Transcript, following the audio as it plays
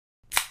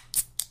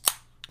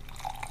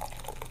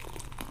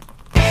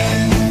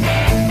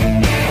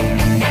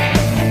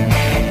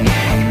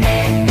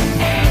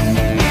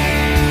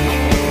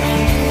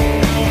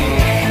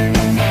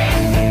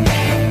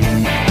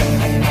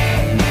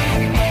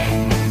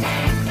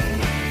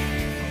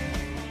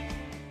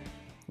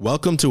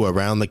Welcome to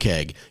Around the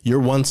Keg, your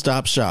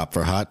one-stop shop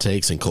for hot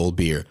takes and cold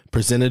beer,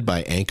 presented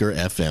by Anchor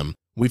FM.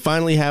 We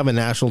finally have a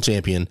national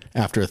champion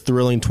after a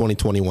thrilling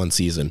 2021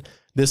 season.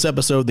 This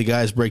episode, the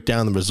guys break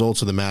down the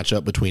results of the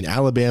matchup between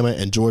Alabama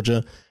and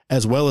Georgia,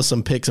 as well as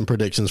some picks and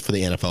predictions for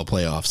the NFL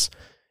playoffs.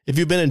 If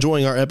you've been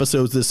enjoying our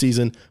episodes this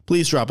season,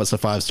 please drop us a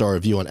 5-star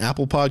review on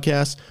Apple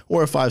Podcasts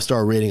or a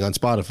 5-star rating on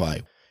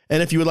Spotify.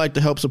 And if you would like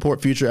to help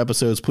support future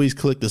episodes, please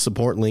click the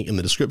support link in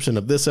the description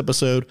of this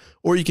episode,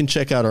 or you can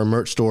check out our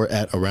merch store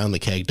at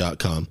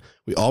aroundthekeg.com.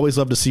 We always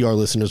love to see our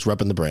listeners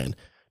repping the brand.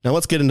 Now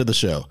let's get into the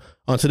show.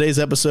 On today's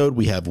episode,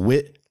 we have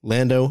Whit,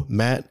 Lando,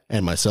 Matt,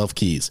 and myself,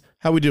 Keys.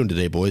 How we doing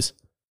today, boys?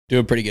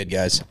 Doing pretty good,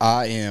 guys.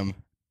 I am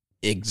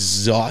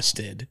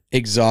exhausted. I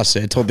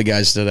told the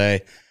guys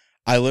today,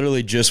 I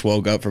literally just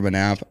woke up from a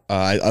nap.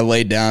 I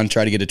laid down,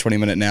 tried to get a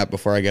 20-minute nap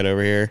before I got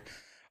over here.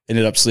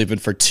 Ended up sleeping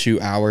for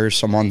 2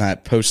 hours. I'm on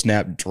that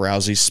post-nap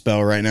drowsy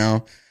spell right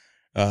now.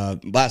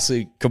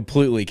 Lastly,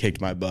 completely kicked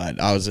my butt.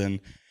 I was in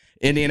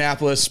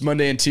Indianapolis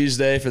Monday and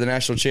Tuesday for the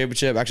national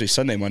championship. Actually,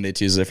 Sunday, Monday,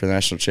 Tuesday for the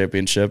national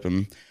championship.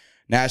 And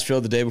Nashville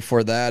the day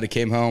before that. I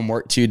came home,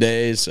 worked 2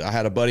 days. I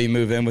had a buddy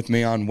move in with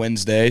me on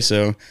Wednesday,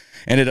 so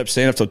ended up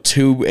staying up till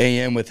 2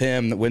 a.m. with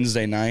him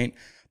Wednesday night.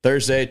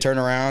 Thursday, turn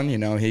around. You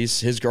know,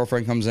 his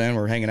girlfriend comes in.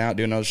 We're hanging out,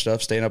 doing other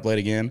stuff, staying up late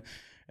again.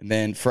 And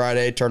then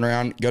Friday, turn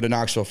around, go to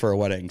Knoxville for a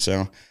wedding.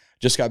 So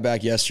just got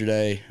back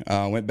yesterday,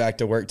 went back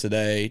to work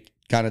today,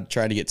 kind of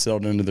trying to get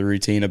settled into the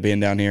routine of being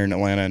down here in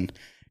Atlanta, and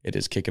it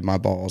is kicking my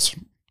balls.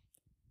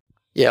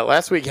 Yeah,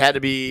 last week had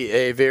to be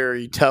a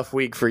very tough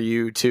week for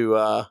you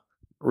to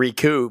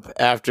recoup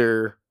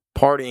after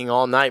partying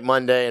all night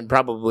Monday and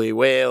probably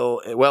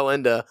well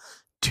into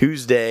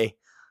Tuesday,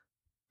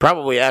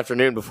 probably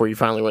afternoon before you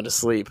finally went to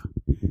sleep.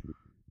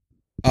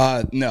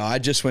 No, I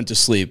just went to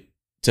sleep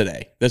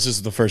today. This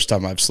is the first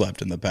time I've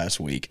slept in the past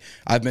week.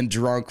 I've been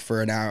drunk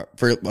for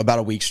about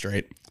a week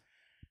straight.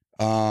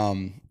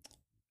 You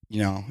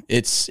know,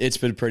 it's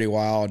been pretty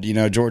wild. You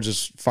know,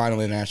 Georgia's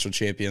finally the national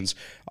champions.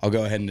 I'll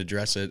go ahead and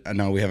address it. I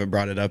know we haven't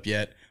brought it up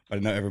yet, but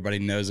I know everybody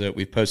knows it.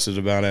 We've posted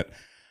about it.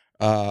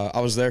 I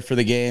was there for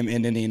the game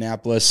in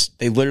Indianapolis.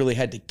 They literally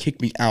had to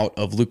kick me out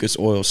of Lucas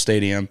Oil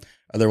Stadium.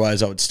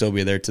 Otherwise, I would still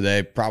be there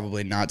today,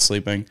 probably not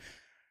sleeping.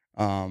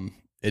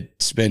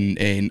 It's been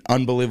an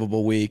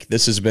unbelievable week.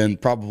 This has been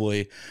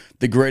probably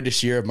the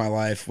greatest year of my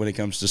life when it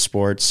comes to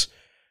sports.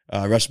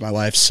 The rest of my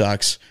life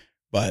sucks,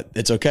 but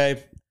it's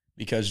okay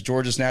because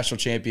Georgia's national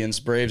champions,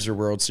 Braves are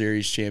World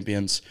Series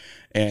champions,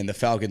 and the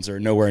Falcons are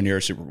nowhere near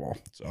a Super Bowl.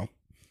 So, all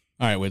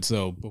right, Whit,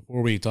 so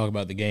before we talk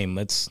about the game,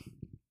 let's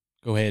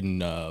go ahead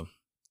and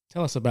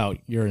tell us about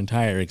your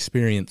entire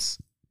experience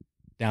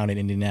down in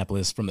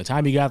Indianapolis from the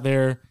time you got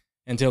there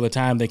until the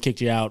time they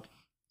kicked you out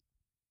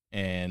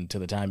and to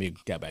the time you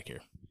got back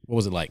here. What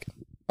was it like?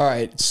 All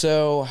right,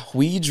 so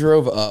we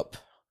drove up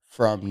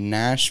from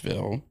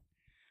Nashville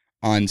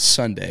on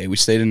Sunday. We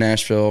stayed in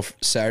Nashville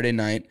Saturday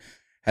night,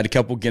 had a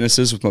couple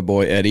Guinnesses with my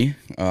boy Eddie.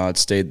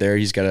 Stayed there.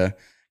 He's got a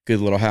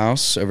good little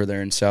house over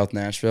there in South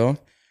Nashville.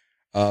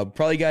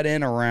 Probably got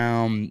in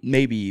around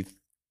maybe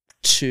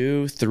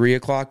 2, 3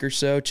 o'clock or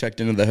so, checked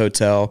into the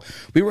hotel.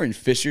 We were in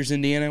Fishers,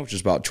 Indiana, which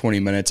is about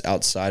 20 minutes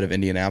outside of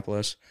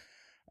Indianapolis.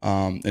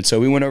 And so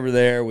we went over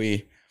there.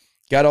 We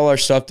got all our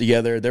stuff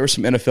together. There were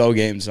some NFL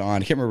games on. I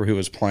can't remember who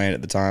was playing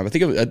at the time. I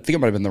think it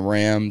might have been the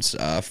Rams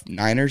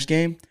Niners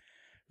game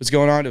was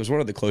going on. It was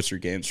one of the closer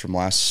games from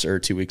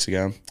 2 weeks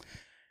ago.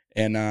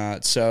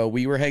 And so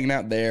we were hanging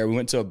out there. We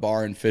went to a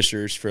bar in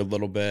Fishers for a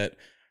little bit.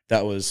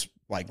 That was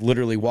like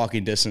literally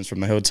walking distance from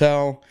the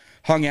hotel.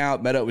 Hung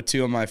out, met up with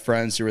 2 of my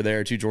friends who were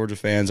there, 2 Georgia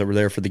fans that were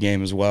there for the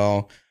game as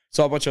well.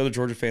 Saw a bunch of other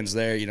Georgia fans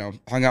there, you know,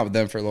 hung out with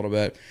them for a little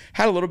bit.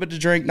 Had a little bit to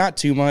drink, not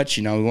too much.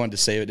 You know, we wanted to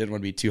save it, didn't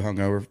want to be too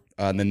hungover.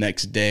 The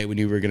next day, we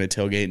knew we were going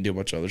to tailgate and do a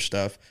bunch of other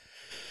stuff.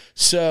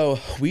 So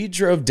we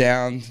drove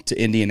down to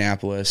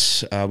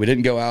Indianapolis. We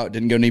didn't go out,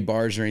 didn't go to any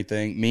bars or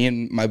anything. Me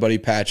and my buddy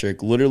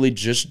Patrick literally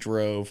just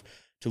drove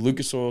to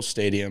Lucas Oil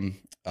Stadium.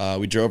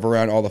 We drove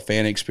around all the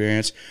fan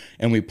experience,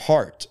 and we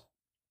parked.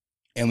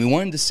 And we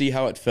wanted to see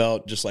how it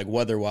felt, just like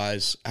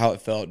weather-wise, how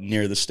it felt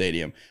near the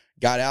stadium.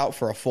 Got out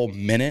for a full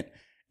minute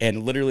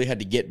and literally had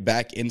to get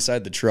back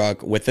inside the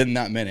truck within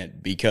that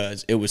minute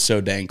because it was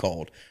so dang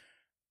cold.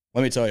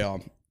 Let me tell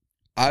y'all,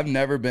 I've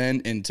never been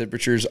in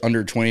temperatures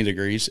under 20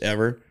 degrees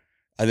ever.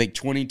 I think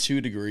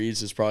 22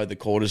 degrees is probably the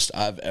coldest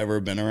I've ever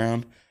been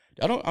around.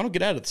 I don't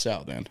get out of the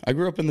South, man. I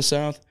grew up in the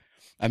South.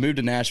 I moved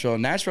to Nashville.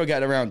 Nashville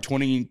got around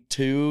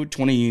 22,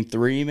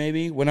 23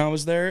 maybe when I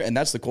was there, and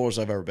that's the coldest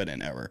I've ever been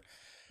in ever.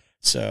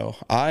 So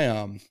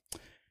I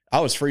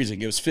was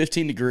freezing. It was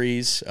 15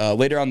 degrees.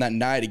 Later on that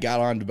night, it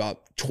got on to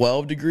about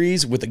 12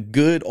 degrees with a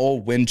good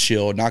old wind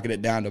chill, knocking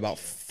it down to about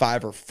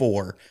 5 or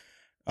 4.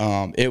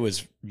 It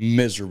was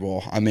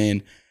miserable. I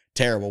mean,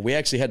 terrible. We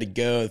actually had to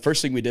go. The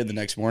first thing we did the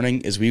next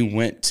morning is we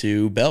went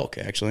to Belk,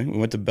 actually. We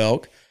went to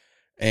Belk,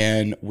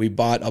 and we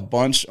bought a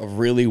bunch of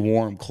really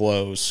warm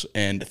clothes.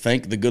 And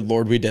thank the good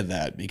Lord we did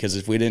that, because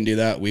if we didn't do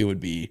that, we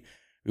would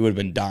have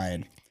been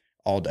dying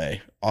all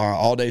day.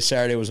 All day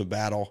Saturday was a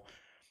battle.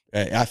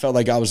 I felt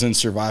like I was in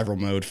survival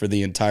mode for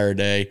the entire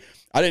day.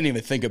 I didn't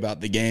even think about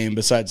the game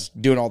besides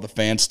doing all the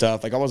fan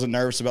stuff. Like, I wasn't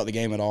nervous about the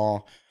game at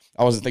all.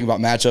 I wasn't thinking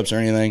about matchups or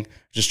anything.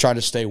 Just trying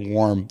to stay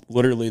warm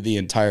literally the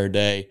entire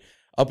day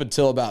up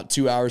until about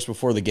 2 hours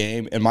before the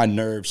game, and my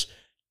nerves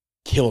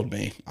killed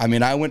me. I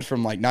mean, I went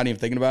from, like, not even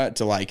thinking about it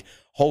to, like,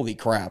 holy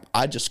crap.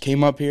 I just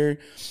came up here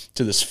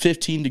to this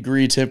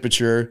 15-degree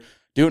temperature,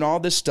 doing all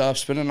this stuff,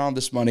 spending all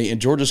this money,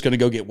 and Georgia's going to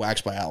go get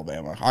waxed by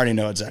Alabama. I already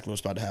know exactly what's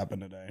about to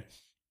happen today.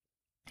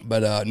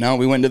 But no,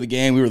 we went to the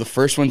game. We were the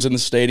first ones in the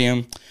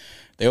stadium.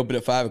 They opened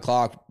at 5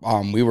 o'clock.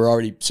 We were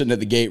already sitting at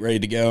the gate ready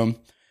to go.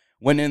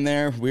 Went in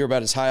there. We were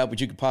about as high up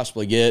as you could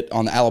possibly get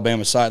on the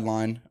Alabama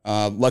sideline.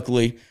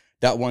 Luckily,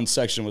 that one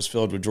section was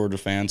filled with Georgia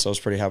fans, so I was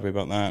pretty happy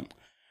about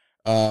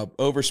that.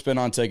 Overspent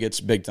on tickets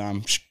big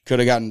time. Could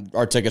have gotten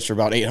our tickets for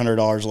about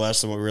 $800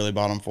 less than what we really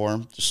bought them for.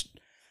 Just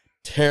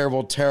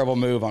terrible, terrible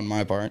move on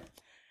my part.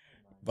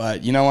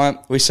 But you know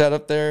what? We sat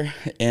up there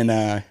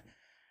and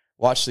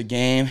watched the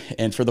game,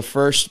 and for the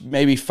first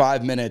maybe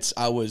 5 minutes,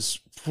 I was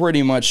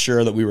pretty much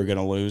sure that we were going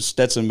to lose.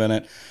 Stetson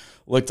Bennett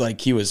looked like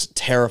he was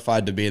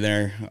terrified to be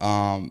there,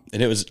 and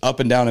it was up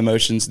and down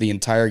emotions the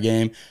entire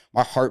game.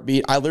 My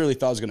heartbeat, I literally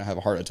thought I was going to have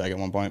a heart attack at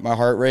one point. My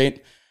heart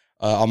rate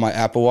on my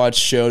Apple Watch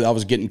showed I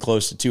was getting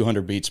close to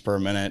 200 beats per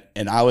minute,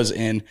 and I was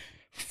in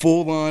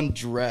full-on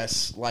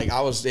dress. Like,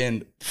 I was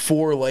in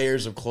 4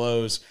 layers of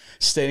clothes,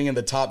 standing in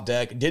the top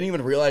deck. Didn't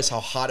even realize how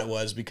hot it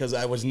was because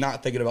I was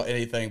not thinking about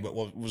anything but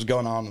what was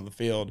going on the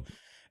field.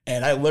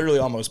 And I literally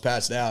almost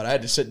passed out. I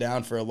had to sit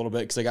down for a little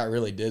bit because I got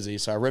really dizzy.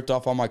 So I ripped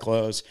off all my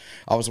clothes.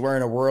 I was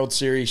wearing a World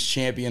Series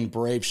champion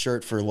Brave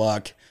shirt for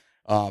luck.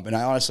 And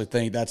I honestly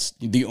think that's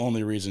the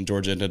only reason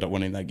Georgia ended up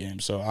winning that game.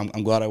 So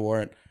I'm glad I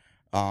wore it.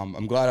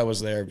 I'm glad I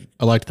was there.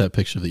 I liked that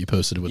picture that you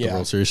posted with the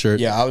World Series shirt.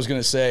 Yeah, I was going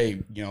to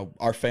say,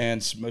 our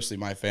fans, mostly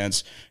my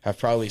fans, have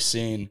probably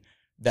seen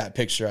that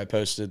picture I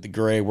posted, the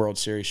gray World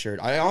Series shirt.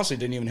 I honestly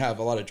didn't even have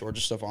a lot of Georgia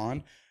stuff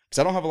on because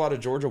I don't have a lot of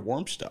Georgia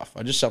warm stuff.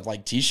 I just have,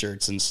 like,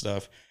 T-shirts and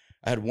stuff.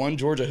 I had one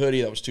Georgia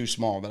hoodie that was too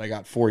small that I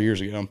got 4 years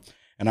ago,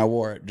 and I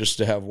wore it just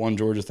to have one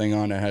Georgia thing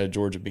on. I had a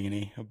Georgia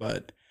beanie,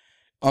 but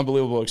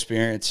unbelievable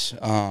experience.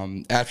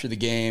 After the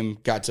game,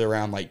 got to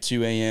around like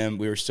 2 a.m.,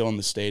 we were still in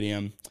the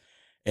stadium,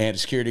 and a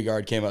security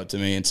guard came up to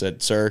me and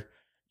said, "Sir,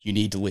 you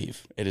need to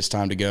leave. It is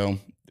time to go.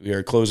 We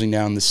are closing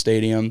down the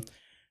stadium.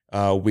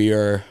 We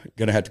are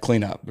going to have to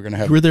clean up. We're going to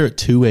have." You were there at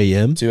 2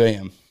 a.m.? 2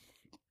 a.m.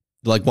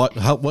 Like,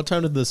 what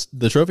time did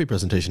the trophy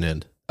presentation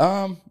end?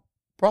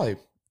 Probably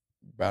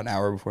about an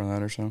hour before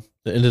that or so.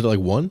 It ended at like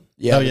 1?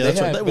 Yeah,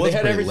 that's right. That was they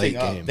had pretty everything late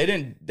up.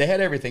 game. They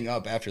had everything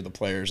up after the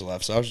players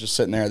left, so I was just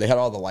sitting there. They had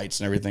all the lights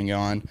and everything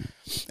on,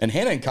 and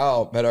Hannah and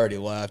Kyle had already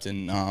left,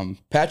 and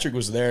Patrick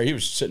was there. He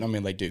was sitting on me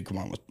like, "Dude, come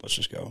on, let's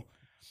just go."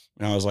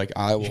 And I was like,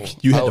 "I will."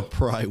 You had to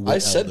pry. I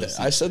said that.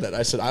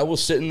 I said I will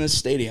sit in this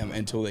stadium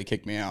until they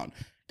kick me out.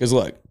 Because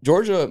look,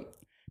 Georgia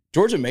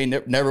may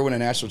never win a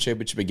national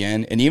championship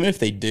again, and even if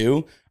they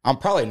do, I'm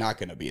probably not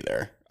going to be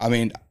there. I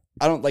mean,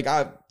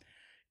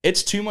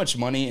 it's too much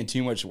money and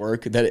too much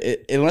work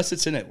that unless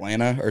it's in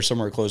Atlanta or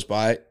somewhere close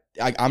by,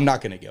 I'm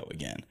not going to go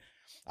again.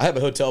 I have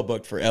a hotel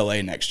booked for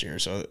LA next year,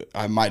 so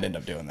I might end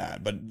up doing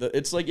that. But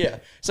it's like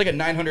a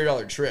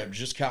 $900 trip,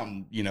 just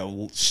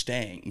counting,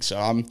 staying. So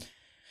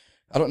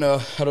I don't know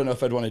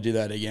if I'd want to do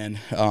that again.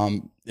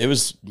 It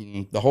was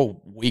the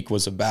whole week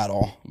was a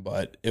battle,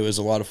 but it was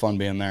a lot of fun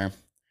being there.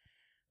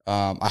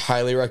 I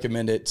highly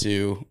recommend it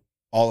to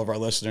all of our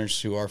listeners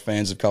who are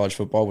fans of college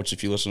football, which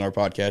if you listen to our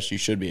podcast, you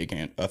should be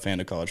a fan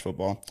of college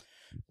football.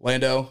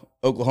 Lando,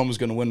 Oklahoma's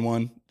going to win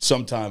one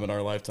sometime in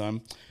our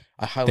lifetime.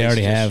 I highly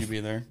suggest you be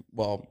there.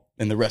 Well,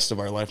 in the rest of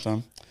our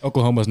lifetime.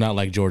 Oklahoma's not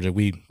like Georgia.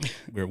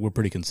 We're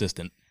pretty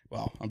consistent.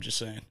 Well, I'm just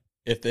saying,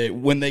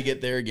 when they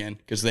get there again,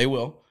 because they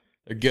will,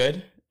 they're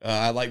good.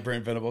 I like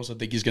Brent Venables. I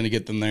think he's going to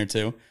get them there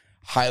too.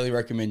 Highly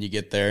recommend you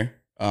get there.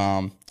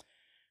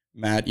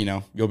 Matt,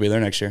 you'll be there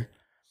next year.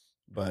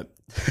 But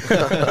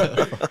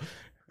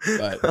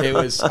it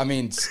was,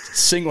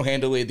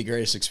 single-handedly the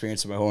greatest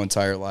experience of my whole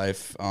entire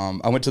life.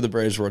 I went to the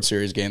Braves World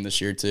Series game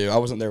this year too. I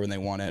wasn't there when they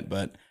won it,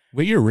 but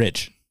you're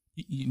rich.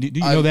 Do you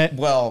know that?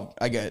 Well,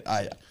 I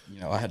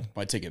had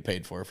my ticket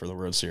paid for the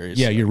World Series.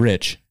 Yeah, so. You're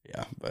rich.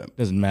 Yeah, but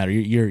doesn't matter.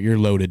 You're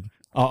loaded.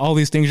 All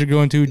these things you're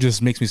going to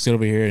just makes me sit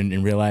over here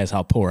and realize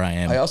how poor I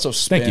am. I also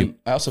spin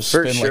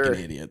like an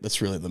idiot.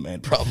 That's really the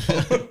main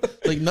problem.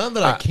 Like, not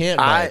that I can't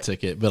buy a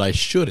ticket, but I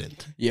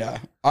shouldn't. Yeah.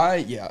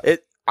 I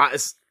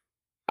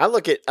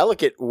look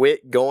at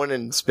Whit going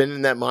and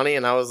spending that money,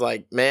 and I was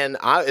like, man,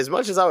 as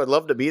much as I would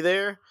love to be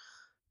there,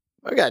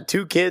 I got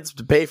 2 kids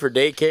to pay for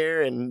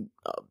daycare, and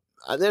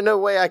there's no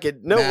way I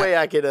could.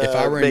 If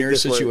I were in your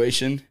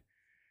situation,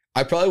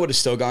 I probably would have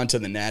still gone to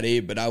the Natty,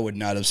 but I would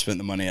not have spent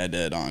the money I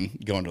did on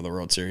going to the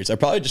World Series. I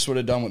probably just would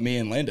have done what me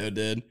and Lando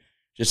did,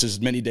 just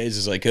as many days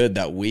as I could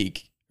that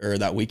week or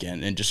that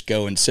weekend, and just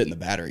go and sit in the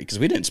Battery because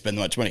we didn't spend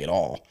much money at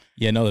all.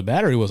 Yeah, no, the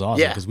Battery was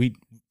awesome because we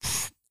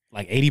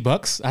like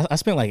 $80. I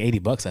spent like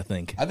 $80, I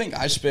think. I think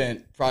I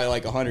spent probably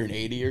like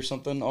 $180 or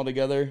something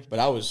altogether, but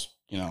I was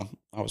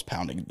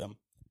pounding them.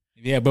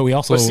 Yeah, but we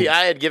also Well, see,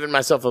 I had given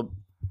myself a.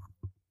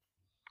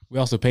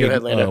 paid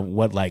ahead, Lando.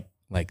 what like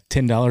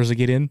 $10 to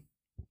get in.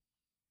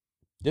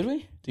 Did we?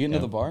 To get into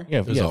the bar?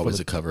 Yeah, There's yeah, always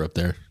a cover up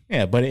there.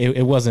 yeah, but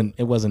it wasn't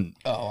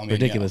Oh, I mean,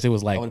 ridiculous. yeah. It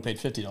was I like would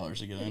have paid $50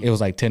 to get in. it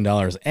was like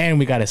 $10, and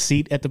we got a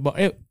seat at the bar.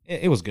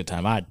 It was a good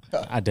time. I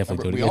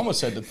definitely we go to.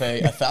 almost had to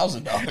pay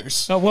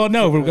 $1,000. Oh well,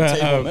 no, we're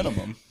Table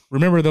minimum.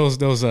 remember those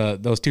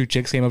two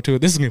chicks came up to it.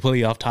 This is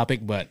completely off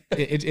topic, but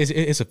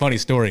it's a funny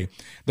story.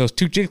 Those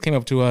two chicks came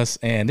up to us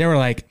and they were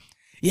like,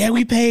 "Yeah,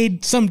 we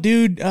paid some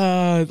dude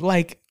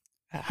like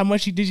how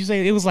much did you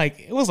say? It was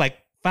like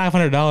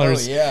 $500.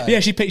 Oh, yeah. Yeah.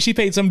 She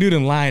paid some dude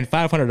in line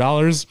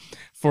 $500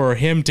 for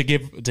him to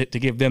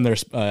give them their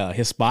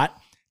his spot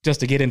just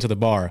to get into the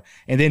bar,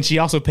 and then she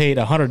also paid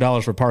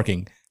 $100 for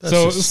parking.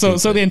 That's So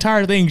the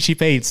entire thing she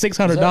paid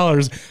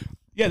 $600.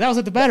 Yeah, that was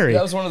at the Battery.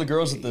 That was one of the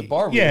girls at the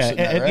bar. We were Yeah, sitting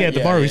at, right? at the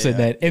bar we said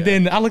that. And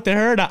then I looked at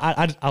her and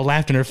I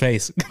laughed in her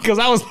face because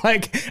I was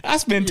like, I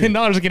spent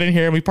 $10 to get in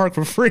here and we parked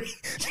for free.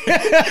 We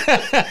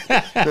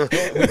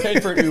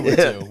paid for an Uber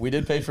too. We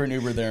did pay for an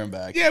Uber there and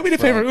back. Yeah, we did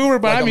pay for Uber,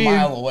 but like I mean, a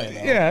mile away.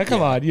 Though. Yeah,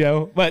 come on,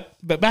 But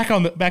back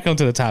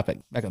onto the topic.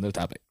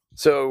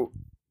 So,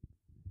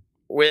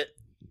 Whit,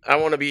 I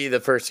want to be the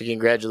first to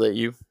congratulate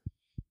you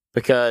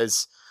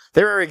because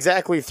there are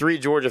exactly 3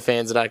 Georgia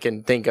fans that I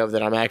can think of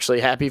that I'm actually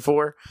happy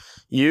for.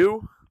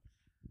 You,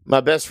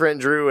 my best friend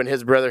Drew, and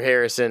his brother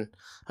Harrison,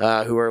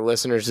 who are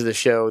listeners to the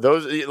show.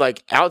 Those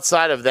like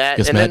outside of that,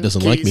 Guess and Matt then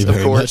doesn't Keys, like me of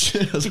very course.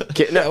 much.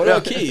 What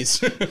about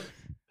Keys?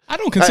 I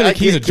don't consider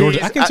Keys a Georgia.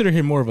 Keys, I consider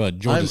him more of a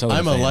Georgia Southern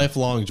I'm a fan.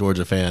 lifelong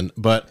Georgia fan,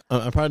 but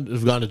I probably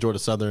have gone to Georgia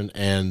Southern,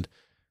 and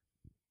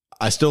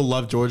I still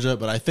love Georgia,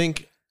 but I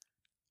think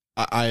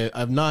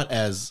I'm not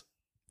as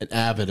an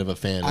avid of a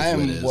fan as I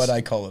Whit am is. what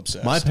I call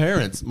obsessed. My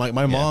parents,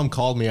 my mom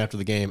called me after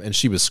the game, and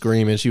she was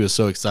screaming. She was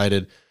so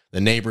excited. The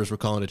neighbors were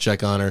calling to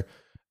check on her.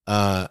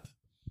 I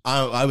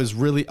was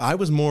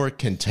more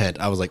content.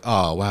 I was like,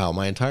 oh wow,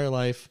 my entire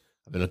life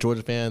I've been a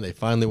Georgia fan. They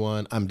finally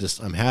won. I'm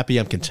happy.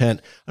 I'm content.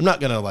 I'm not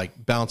gonna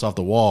like bounce off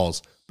the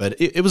walls, but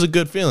it was a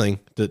good feeling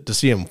to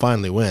see them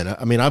finally win.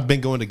 I mean, I've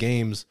been going to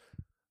games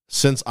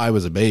since I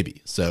was a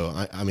baby,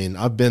 so I mean,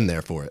 I've been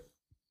there for it.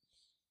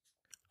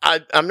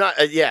 I'm not.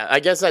 Yeah, I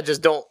guess I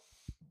just don't.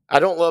 I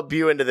don't lump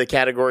you into the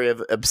category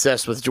of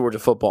obsessed with Georgia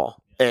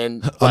football.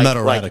 And I'm not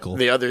a radical.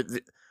 The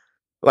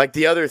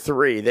other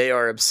 3, they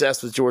are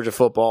obsessed with Georgia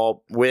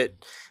football.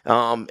 Whit,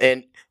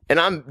 and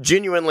I'm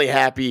genuinely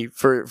happy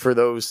for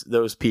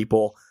those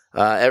people.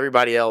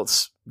 Everybody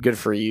else, good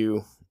for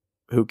you.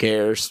 Who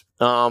cares?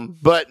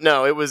 But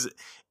no, it was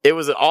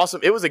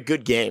awesome. It was a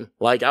good game.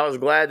 Like I was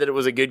glad that it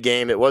was a good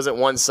game. It wasn't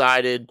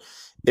one-sided.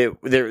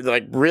 It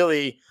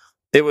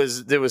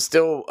was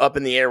still up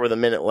in the air with a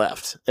minute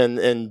left, and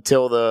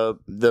until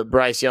the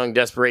Bryce Young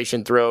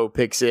desperation throw,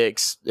 pick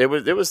 6. It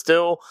was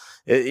still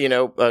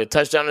a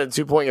touchdown and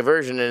a 2-point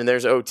conversion, and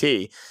there's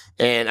OT.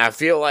 And I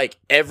feel like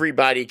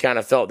everybody kind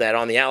of felt that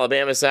on the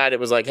Alabama side. It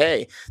was like,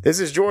 hey, this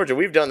is Georgia.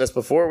 We've done this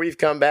before. We've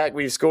come back.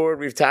 We've scored.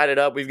 We've tied it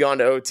up. We've gone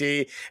to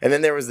OT. And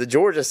then there was the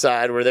Georgia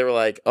side where they were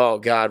like, oh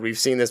God, we've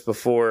seen this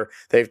before.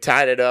 They've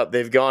tied it up.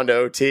 They've gone to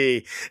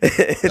OT.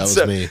 That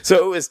was me.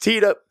 So it was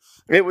teed up.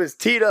 It was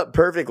teed up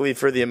perfectly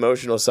for the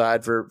emotional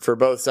side for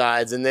both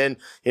sides. And then,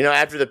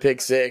 after the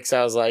pick 6,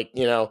 I was like,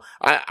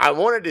 I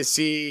wanted to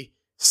see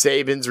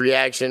Saban's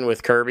reaction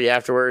with Kirby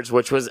afterwards,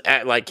 which was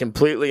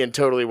completely and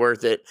totally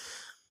worth it.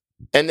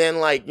 And then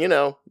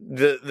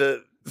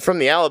the from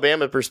the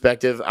Alabama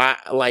perspective, I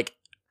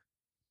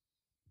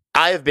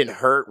have been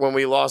hurt when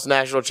we lost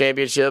national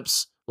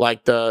championships,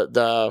 like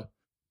the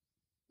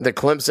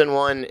Clemson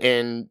one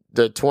in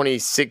the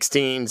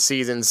 2016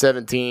 season,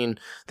 17,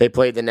 they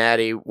played the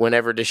Natty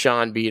whenever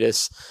Deshaun beat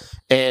us.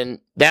 And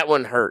that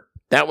one hurt.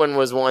 That one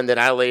was one that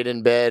I laid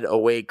in bed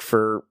awake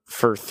for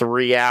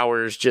 3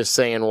 hours just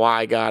saying,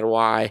 why, God,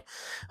 why?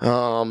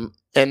 And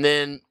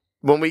then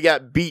when we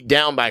got beat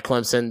down by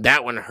Clemson,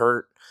 that one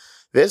hurt.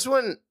 This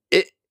one,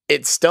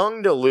 it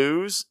stung to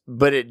lose,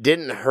 but it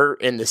didn't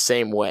hurt in the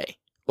same way.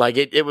 Like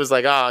it was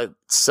like, it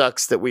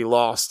sucks that we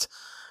lost.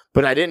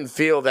 But I didn't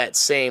feel that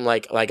same,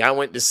 like I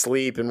went to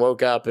sleep and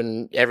woke up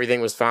and everything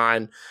was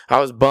fine.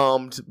 I was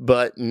bummed,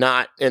 but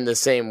not in the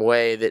same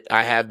way that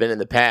I have been in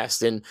the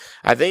past. And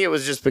I think it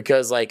was just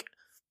because,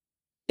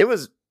 it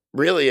was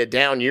really a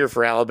down year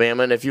for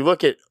Alabama. And if you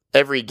look at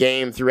every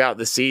game throughout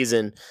the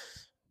season,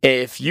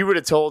 if you would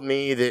have told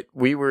me that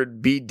we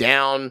would be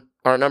down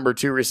our number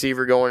 2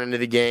 receiver going into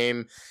the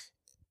game,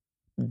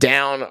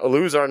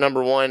 lose our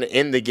number 1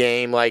 in the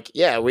game.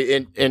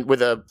 And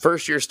with a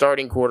first year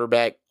starting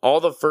quarterback, all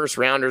the first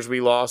rounders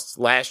we lost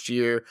last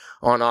year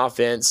on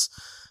offense,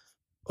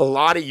 a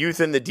lot of youth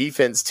in the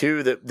defense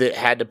too that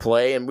had to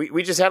play. And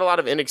we just had a lot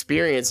of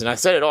inexperience. And I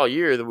said it all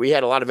year that we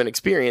had a lot of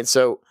inexperience.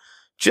 So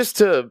just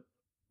to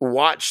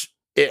watch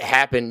it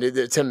happen,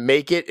 to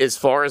make it as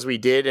far as we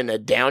did in a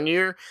down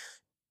year,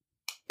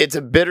 it's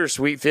a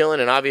bittersweet feeling,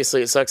 and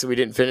obviously it sucks that we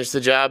didn't finish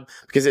the job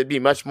because it'd be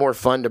much more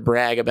fun to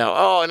brag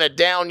about, in a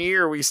down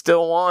year, we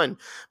still won.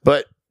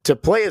 But to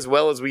play as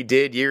well as we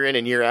did year in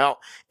and year out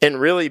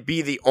and really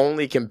be the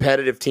only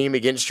competitive team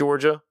against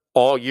Georgia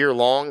all year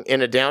long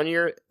in a down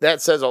year,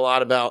 that says a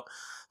lot about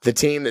the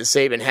team that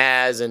Saban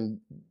has, and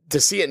to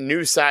see a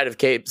new side of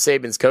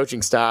Saban's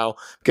coaching style,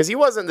 because he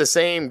wasn't the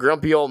same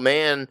grumpy old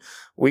man.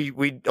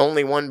 We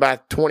only won by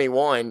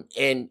 21,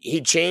 and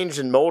he changed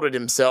and molded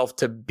himself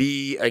to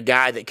be a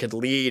guy that could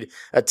lead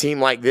a team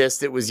like this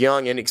that was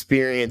young and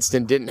inexperienced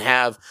and didn't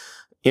have,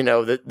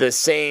 the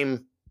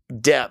same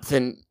depth.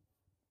 And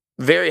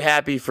very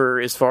happy for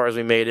as far as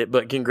we made it.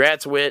 But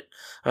congrats, Whit.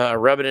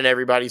 Rub it in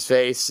everybody's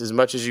face as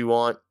much as you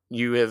want.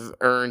 You have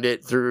earned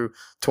it through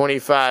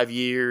 25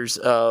 years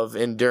of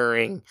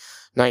enduring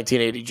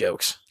 1980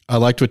 jokes. I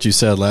liked what you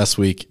said last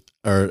week,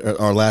 or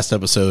our last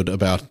episode,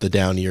 about the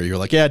down year. You're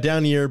like, yeah,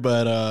 down year,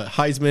 but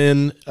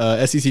Heisman,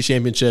 SEC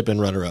championship,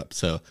 and runner-up.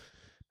 So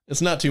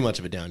it's not too much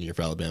of a down year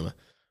for Alabama.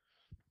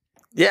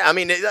 Yeah, I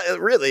mean,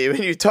 really,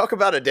 when you talk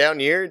about a down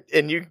year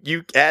and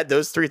you add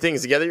those three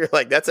things together, you're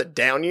like, that's a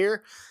down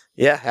year?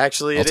 Yeah,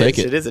 actually, I'll take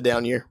it. It is a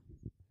down year.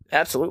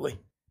 Absolutely.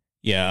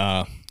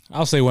 Yeah,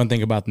 I'll say one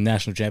thing about the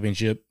national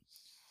championship.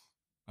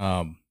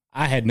 I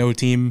had no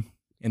team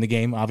in the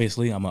game.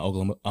 Obviously, I'm an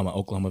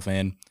Oklahoma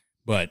fan,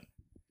 but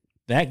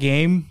that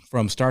game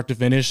from start to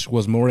finish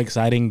was more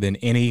exciting than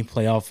any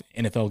playoff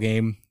NFL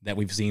game that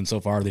we've seen so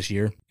far this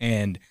year,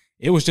 and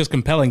it was just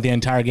compelling the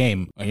entire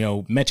game.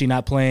 Mechie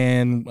not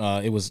playing.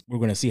 We're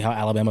going to see how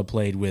Alabama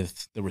played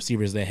with the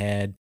receivers they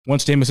had.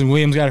 Once Jameson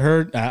Williams got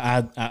hurt,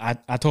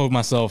 I told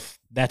myself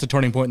that's a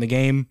turning point in the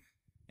game.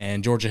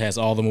 And Georgia has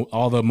all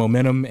the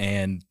momentum,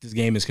 and this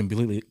game is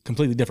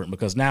completely different,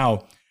 because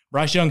now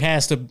Bryce Young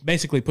has to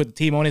basically put the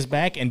team on his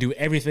back and do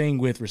everything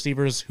with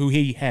receivers who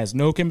he has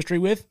no chemistry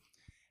with,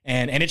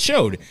 and it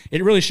showed.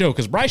 It really showed,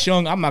 because Bryce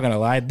Young, I'm not gonna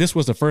lie, this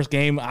was the first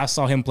game I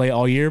saw him play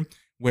all year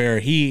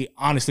where he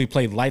honestly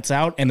played lights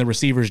out, and the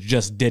receivers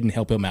just didn't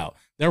help him out.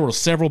 There were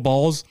several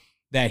balls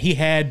that he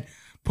had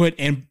put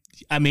in.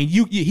 I mean,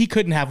 he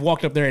couldn't have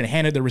walked up there and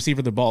handed the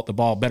receiver the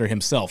ball better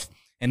himself,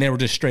 and they were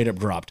just straight up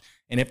dropped.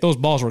 And if those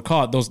balls were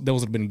caught, those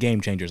would have been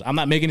game changers. I'm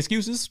not making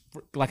excuses.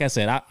 Like I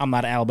said, I'm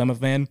not an Alabama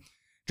fan.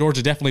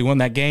 Georgia definitely won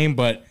that game,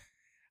 but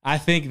I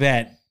think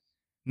that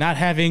not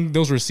having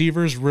those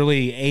receivers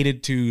really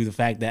aided to the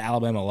fact that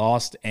Alabama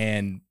lost.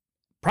 And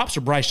props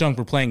to Bryce Young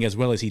for playing as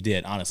well as he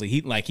did. Honestly,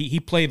 he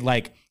played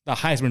like the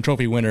Heisman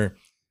Trophy winner.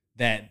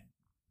 That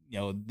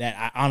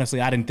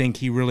I didn't think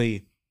he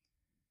really.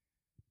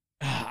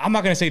 I'm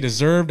not going to say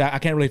deserved. I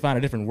can't really find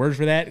a different word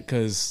for that,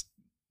 because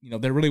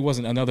there really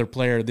wasn't another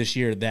player this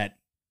year that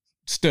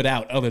stood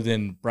out other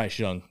than Bryce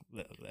Young,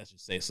 let's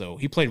just say. So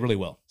he played really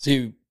well.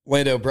 See,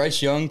 Lando, Bryce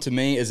Young to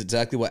me is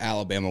exactly what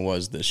Alabama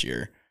was this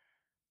year.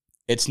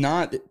 It's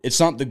not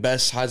the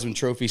best Heisman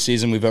Trophy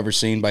season we've ever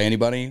seen by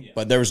anybody,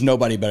 but there was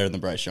nobody better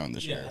than Bryce Young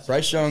this year.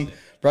 Bryce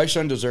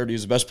Young deserved. He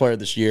was the best player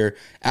this year.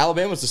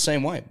 Alabama was the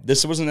same way.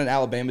 This wasn't an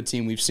Alabama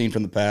team we've seen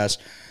from the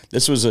past.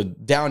 This was a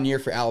down year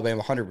for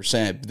Alabama,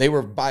 100%. They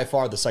were by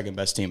far the second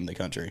best team in the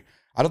country.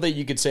 I don't think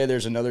you could say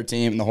there's another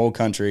team in the whole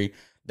country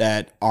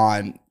that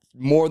on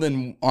more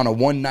than on a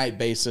one-night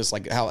basis,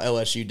 like how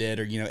LSU did,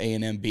 or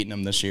A&M beating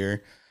them this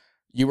year,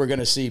 you were going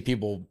to see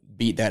people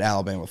beat that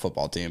Alabama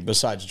football team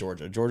besides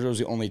Georgia. Georgia was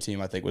the only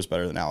team I think was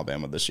better than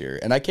Alabama this year.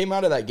 And I came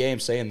out of that game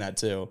saying that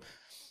too.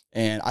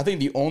 And I think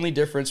the only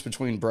difference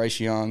between Bryce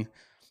Young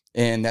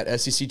in that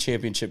SEC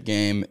championship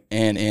game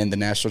and in the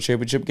national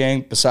championship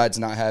game, besides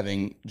not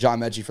having John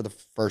Mechie for the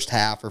first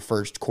half or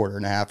first quarter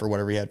and a half or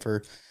whatever he had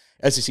for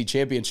SEC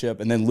championship,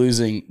 and then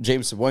losing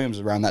Jameson Williams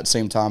around that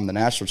same time in the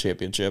national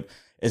championship,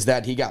 is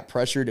that he got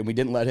pressured and we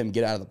didn't let him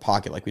get out of the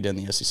pocket like we did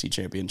in the SEC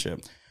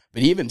championship.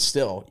 But even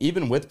still,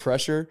 even with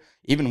pressure,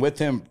 even with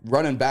him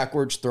running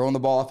backwards, throwing the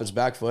ball off his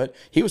back foot,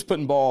 he was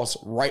putting balls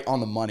right on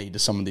the money to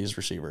some of these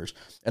receivers.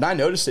 And I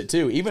noticed it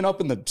too. Even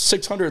up in the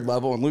 600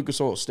 level in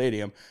Lucas Oil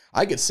Stadium,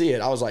 I could see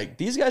it. I was like,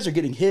 these guys are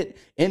getting hit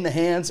in the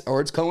hands,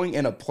 or it's going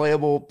in a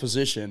playable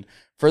position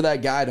for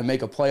that guy to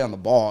make a play on the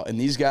ball. And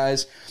these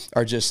guys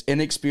are just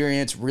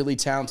inexperienced, really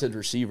talented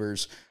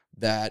receivers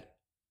that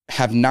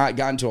have not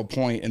gotten to a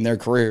point in their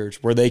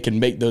careers where they can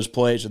make those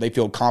plays, or they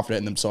feel confident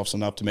in themselves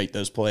enough to make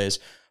those plays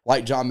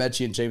like John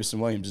Mechie and Jameson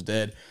Williams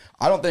did.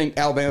 I don't think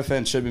Alabama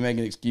fans should be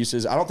making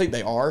excuses. I don't think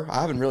they are.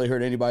 I haven't really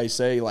heard anybody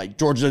say, like,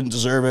 Georgia didn't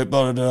deserve it,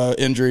 but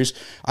injuries.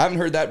 I haven't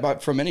heard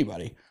that from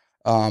anybody.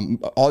 I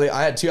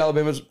had two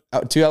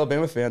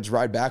Alabama fans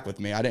ride back with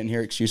me. I didn't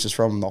hear excuses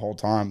from them the whole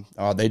time.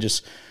 They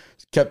just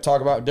kept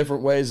talking about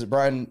different ways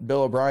that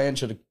Bill O'Brien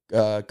should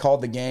have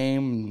called the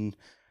game.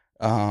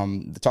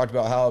 They talked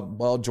about how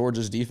well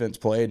Georgia's defense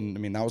played, and I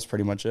mean, that was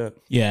pretty much it.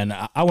 Yeah, and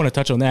I want to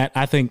touch on that.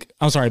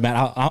 I'm sorry,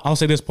 Matt. I'll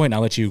say this point, and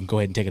I'll let you go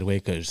ahead and take it away,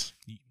 because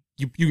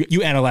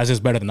you analyze this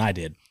better than I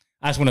did.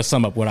 I just want to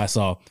sum up what I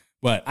saw.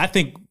 But I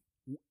think,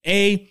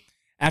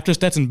 after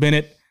Stetson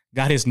Bennett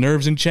got his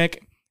nerves in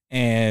check,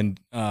 and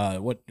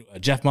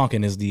Jeff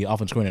Monken is the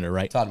offense coordinator,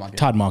 right? Todd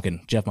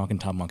Monken. Jeff Monken,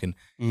 Todd Monken.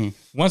 Mm-hmm.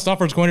 Once the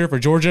offense coordinator for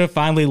Georgia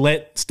finally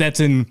let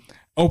Stetson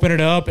open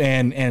it up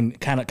and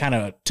kind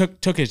of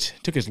took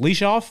his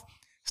leash off,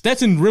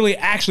 Stetson really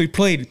actually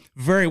played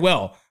very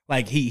well.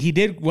 Like he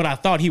did what I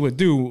thought he would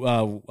do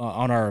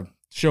on our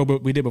show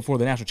we did before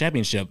the national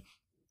championship.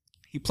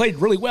 He played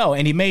really well,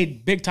 and he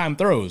made big time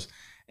throws.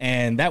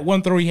 And that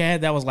one throw he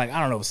had that was like, I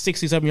don't know,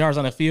 67 yards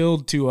on the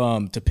field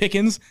to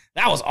Pickens.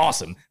 That was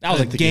awesome. That was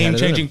a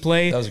game-changing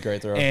play. That was a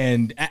great throw.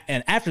 And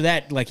after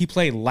that, like, he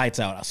played lights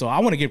out. So I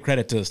want to give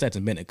credit to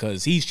Stetson Bennett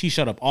because he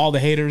shut up all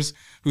the haters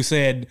who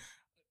said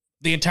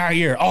the entire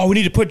year, oh, we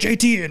need to put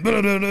JT in.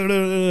 Blah, blah, blah,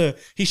 blah.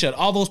 He shut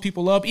all those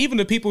people up. Even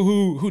the people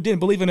who didn't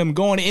believe in him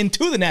going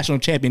into the national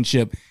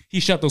championship,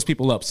 he shut those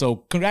people up. So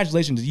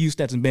congratulations to you,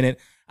 Stetson Bennett.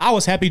 I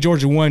was happy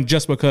Georgia won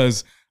just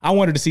because I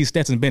wanted to see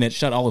Stetson Bennett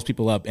shut all those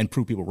people up and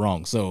prove people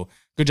wrong. So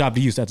good job to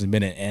you, Stetson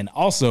Bennett. And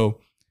also,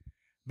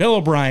 Bill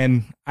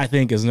O'Brien, I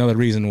think, is another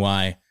reason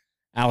why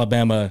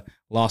Alabama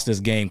lost this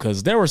game,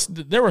 because there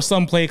were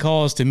some play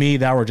calls to me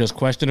that were just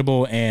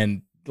questionable,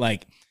 and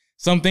like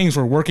some things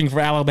were working for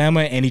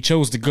Alabama, and he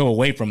chose to go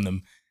away from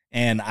them.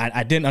 And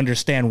I didn't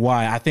understand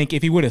why. I think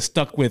if he would have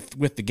stuck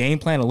with the game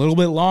plan a little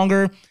bit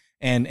longer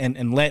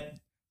and let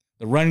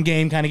the run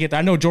game kind of get there.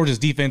 I know Georgia's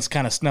defense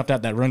kind of snuffed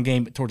out that run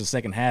game towards the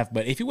second half,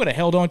 but if he would have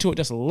held on to it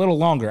just a little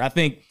longer, I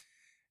think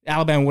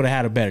Alabama would have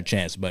had a better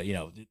chance. But, you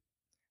know,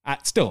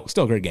 still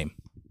a great game.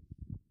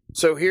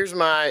 So here's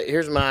my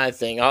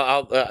thing.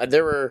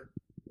 There were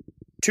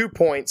 2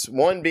 points.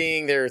 One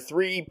being there are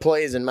 3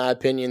 plays, in my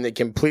opinion, that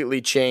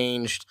completely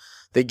changed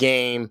the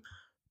game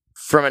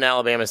from an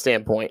Alabama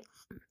standpoint.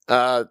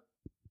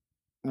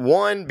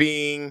 One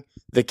being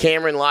the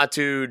Cameron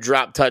Latu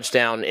drop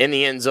touchdown in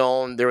the end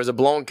zone. There was a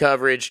blown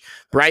coverage.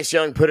 Bryce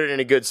Young put it in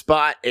a good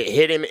spot. It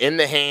hit him in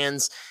the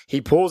hands.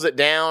 He pulls it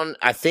down.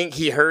 I think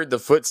he heard the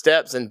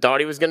footsteps and thought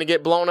he was going to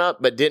get blown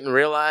up, but didn't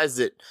realize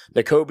that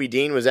Nakobe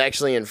Dean was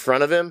actually in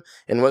front of him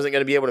and wasn't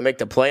going to be able to make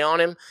the play on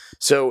him.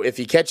 So if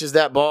he catches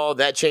that ball,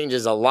 that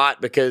changes a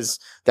lot because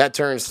that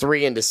turns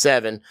 3 into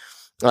 7.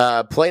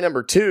 Play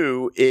number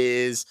 2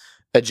 is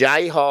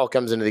Ajayi Hall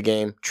comes into the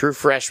game, true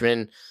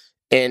freshman.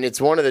 And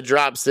it's one of the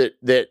drops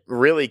that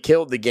really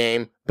killed the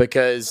game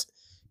because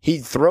he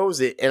throws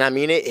it. And I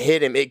mean, it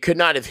hit him. It could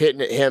not have hit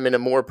him in a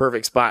more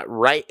perfect spot,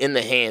 right in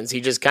the hands.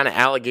 He just kind of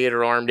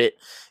alligator armed it.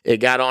 It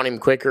got on him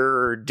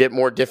quicker or did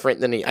more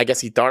different than I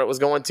guess he thought it was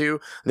going to.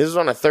 This was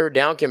on a 3rd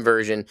down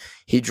conversion.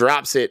 He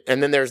drops it.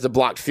 And then there's the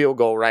blocked field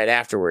goal right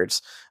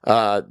afterwards.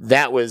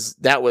 That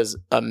was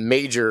a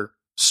major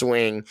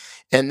swing.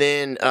 And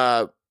then,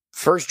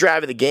 first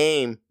drive of the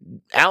game,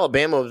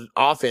 Alabama's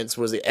offense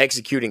was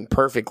executing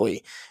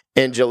perfectly,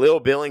 and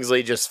Jaleel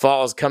Billingsley just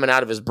falls coming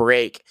out of his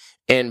break,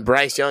 and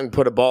Bryce Young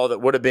put a ball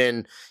that would have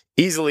been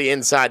easily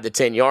inside the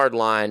 10-yard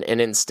line, and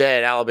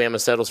instead Alabama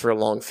settles for a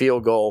long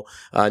field goal.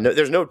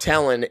 There's no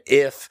telling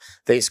if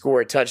they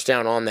score a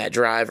touchdown on that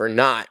drive or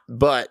not,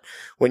 but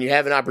when you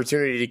have an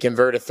opportunity to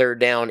convert a 3rd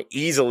down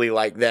easily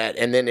like that,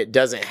 and then it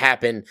doesn't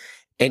happen,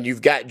 and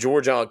you've got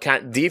Georgia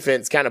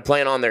defense kind of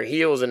playing on their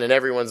heels, and in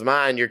everyone's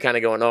mind, you're kind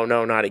of going, oh,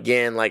 no, not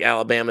again. Like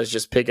Alabama's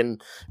just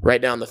picking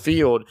right down the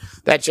field.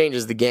 That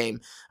changes the game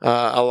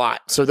a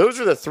lot. So those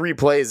are the 3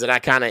 plays that I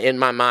kind of, in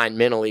my mind,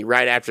 mentally,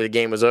 right after the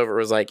game was over,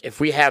 was like, if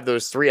we have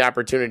those 3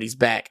 opportunities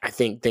back, I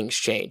think things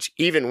change,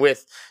 even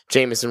with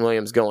Jameson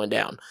Williams going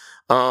down.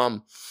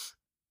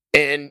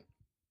 And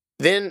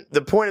then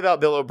the point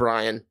about Bill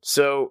O'Brien.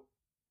 So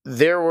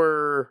there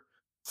were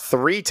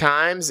 3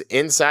 times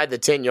inside the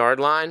 10-yard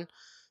line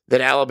that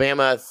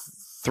Alabama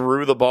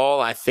threw the ball,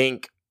 I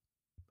think,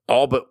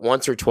 all but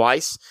once or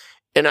twice.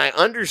 And I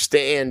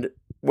understand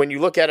when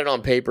you look at it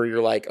on paper,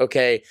 you're like,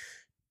 okay,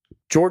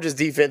 Georgia's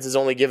defense has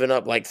only given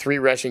up like 3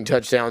 rushing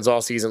touchdowns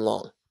all season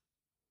long.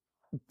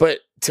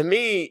 But to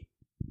me,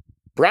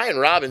 Brian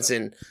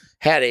Robinson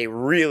had a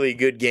really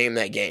good game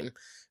that game.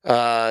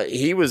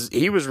 He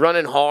was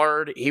running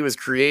hard. He was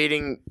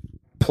creating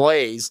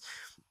plays.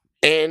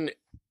 And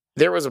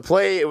there was a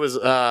play,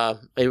 I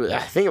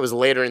think it was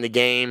later in the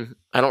game.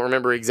 I don't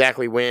remember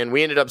exactly when.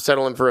 We ended up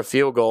settling for a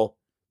field goal.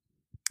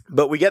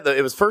 But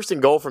it was 1st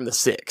and goal from the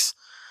 6.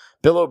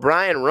 Bill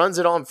O'Brien runs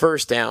it on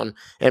 1st down,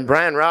 and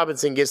Brian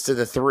Robinson gets to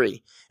the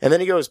 3. And then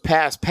he goes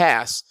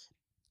pass,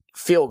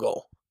 field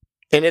goal.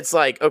 And it's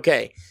like,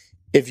 okay,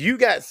 if you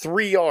got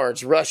 3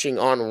 yards rushing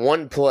on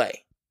one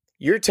play,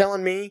 you're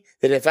telling me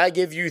that if I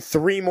give you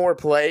 3 more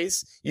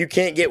plays, you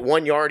can't get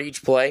 1 yard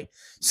each play?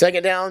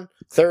 2nd down,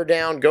 3rd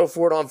down, go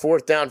for it on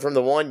 4th down from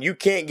the 1. You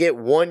can't get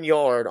 1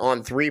 yard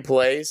on 3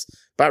 plays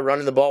by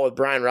running the ball with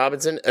Brian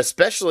Robinson,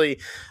 especially,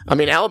 I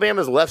mean,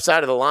 Alabama's left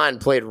side of the line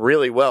played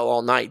really well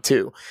all night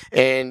too.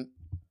 And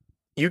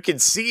you could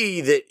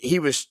see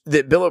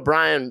that Bill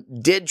O'Brien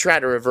did try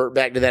to revert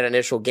back to that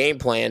initial game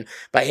plan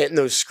by hitting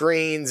those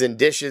screens and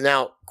dishing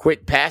out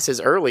quick passes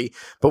early.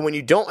 But when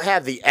you don't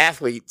have the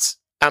athletes,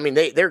 I mean,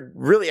 they're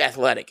really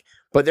athletic,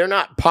 but they're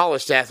not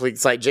polished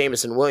athletes like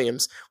Jameson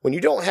Williams. When you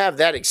don't have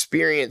that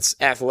experience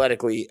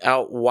athletically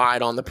out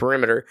wide on the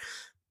perimeter,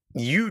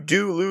 you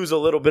do lose a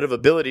little bit of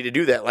ability to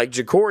do that. Like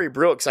Ja'Cory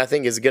Brooks, I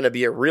think, is going to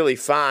be a really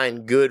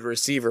fine, good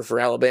receiver for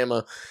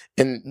Alabama,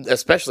 and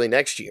especially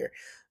next year.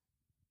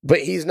 But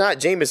he's not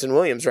Jameson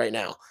Williams right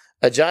now.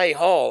 Ajayi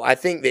Hall, I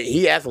think that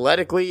he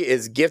athletically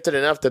is gifted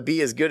enough to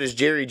be as good as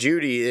Jerry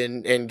Jeudy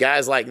and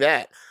guys like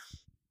that.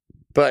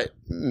 But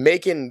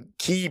making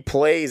key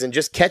plays and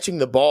just catching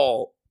the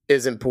ball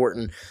is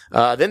important.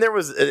 Then there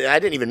was, I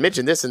didn't even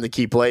mention this in the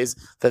key plays,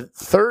 the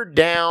third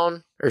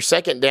down or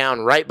second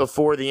down right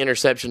before the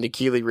interception to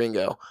Keely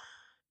Ringo.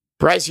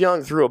 Bryce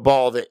Young threw a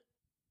ball that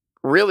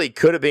really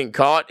could have been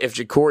caught if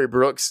Ja'Cory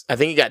Brooks, I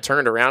think he got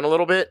turned around a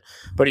little bit,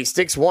 but he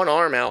sticks one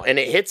arm out and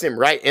it hits him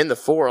right in the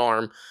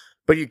forearm.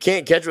 But you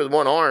can't catch with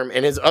one arm,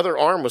 and his other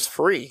arm was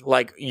free.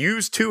 Like,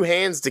 use two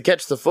hands to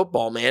catch the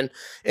football, man.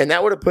 And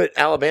that would have put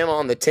Alabama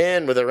on the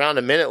 10 with around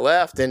a minute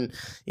left. And,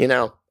 you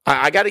know,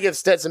 I got to give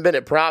Stetson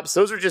Bennett props.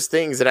 Those are just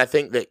things that I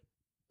think that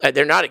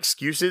they're not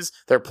excuses.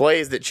 They're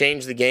plays that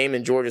change the game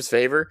in Georgia's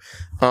favor.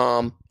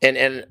 And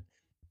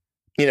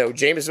you know,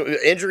 Jameson,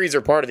 injuries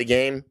are part of the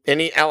game.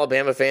 Any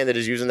Alabama fan that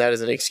is using that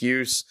as an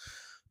excuse,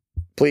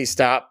 please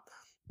stop.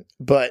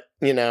 But,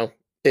 you know,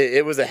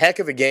 it was a heck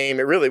of a game.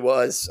 It really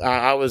was.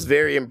 I was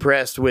very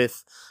impressed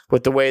with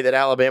the way that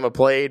Alabama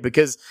played,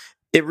 because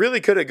it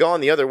really could have gone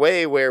the other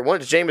way, where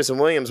once Jameson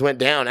Williams went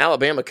down,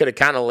 Alabama could have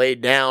kind of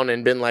laid down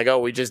and been like, oh,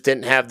 we just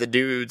didn't have the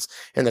dudes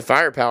and the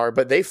firepower.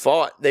 But they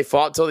fought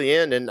till the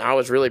end, and I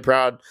was really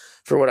proud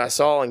for what I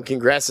saw, and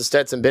congrats to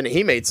Stetson Bennett.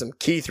 He made some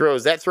key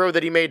throws. That throw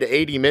that he made to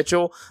A.D.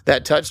 Mitchell,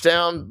 that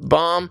touchdown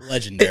bomb.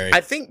 Legendary.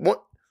 I think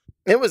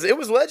it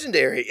was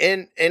legendary.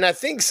 And I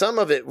think some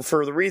of it,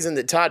 for the reason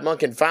that Todd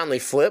Monken finally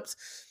flipped,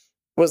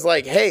 was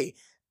like, hey,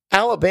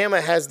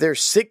 Alabama has their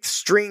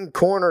sixth-string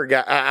corner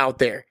guy out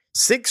there.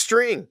 Sixth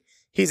string.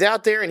 He's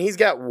out there, and he's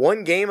got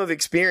one game of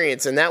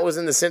experience, and that was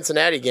in the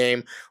Cincinnati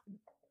game.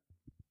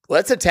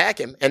 Let's attack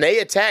him. And they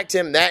attacked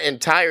him that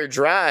entire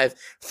drive.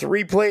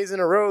 3 plays in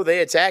a row, they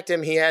attacked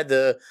him. He had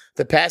the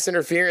pass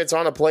interference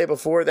on a play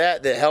before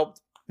that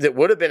helped, that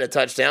would have been a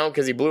touchdown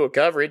because he blew a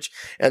coverage.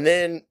 And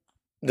then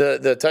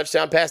the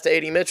touchdown pass to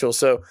A.D. Mitchell.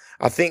 So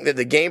I think that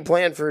the game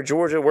plan for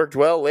Georgia worked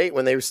well late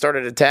when they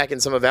started attacking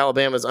some of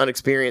Alabama's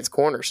unexperienced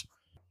corners.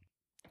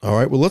 All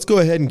right, well, let's go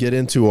ahead and get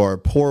into our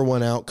pour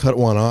one out, cut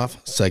one off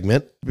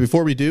segment.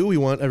 Before we do, we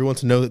want everyone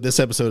to know that this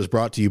episode is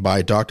brought to you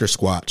by Dr.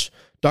 Squatch.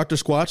 Dr.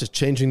 Squatch is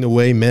changing the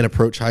way men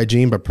approach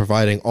hygiene by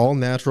providing all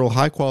natural,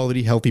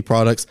 high-quality, healthy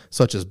products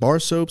such as bar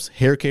soaps,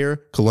 hair care,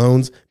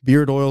 colognes,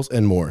 beard oils,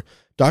 and more.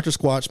 Dr.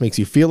 Squatch makes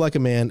you feel like a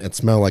man and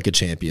smell like a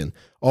champion.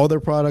 All their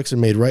products are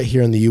made right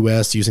here in the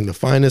U.S. using the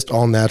finest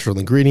all-natural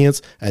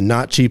ingredients and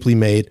not cheaply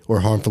made or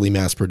harmfully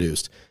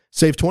mass-produced.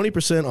 Save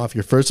 20% off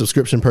your first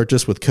subscription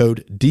purchase with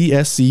code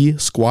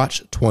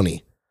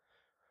DSCSquatch20.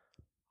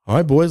 All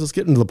right, boys, let's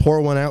get into the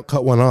pour one out,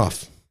 cut one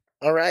off.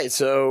 All right,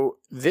 so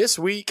this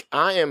week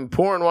I am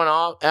pouring one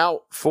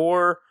out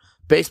for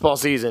baseball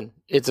season.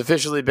 It's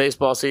officially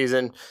baseball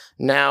season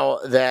now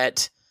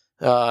that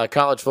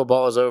college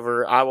football is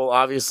over. I will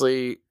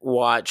obviously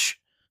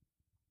watch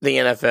the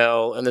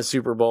NFL and the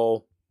Super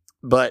Bowl,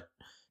 but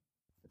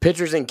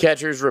pitchers and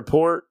catchers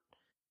report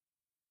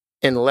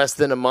in less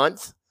than a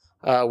month.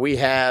 We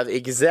have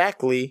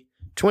exactly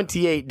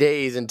 28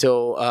 days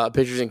until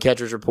pitchers and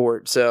catchers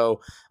report.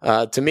 So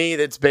to me,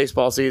 that's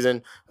baseball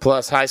season,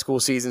 plus high school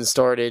season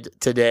started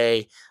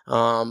today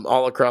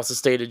all across the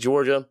state of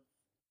Georgia.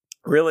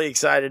 Really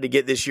excited to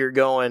get this year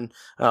going.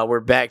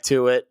 We're back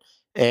to it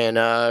and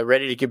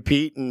ready to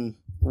compete and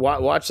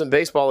watch some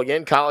baseball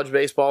again. College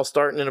baseball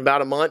starting in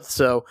about a month,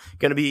 so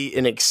going to be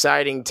an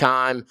exciting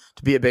time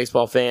to be a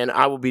baseball fan.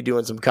 I will be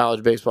doing some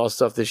college baseball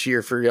stuff this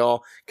year for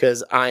y'all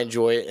because I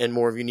enjoy it and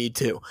more of you need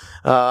to.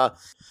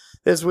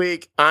 This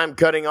week, I'm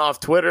cutting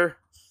off Twitter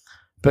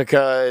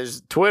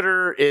because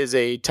Twitter is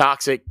a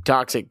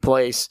toxic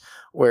place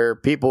where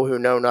people who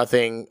know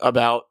nothing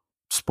about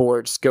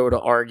sports go to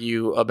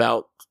argue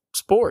about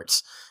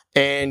sports.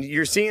 And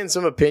you're seeing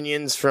some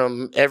opinions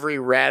from every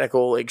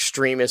radical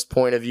extremist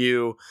point of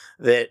view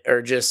that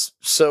are just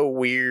so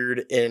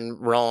weird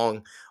and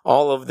wrong.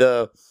 All of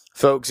the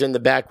folks in the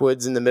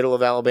backwoods in the middle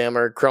of Alabama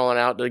are crawling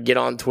out to get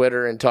on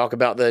Twitter and talk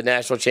about the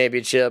national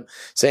championship.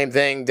 Same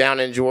thing down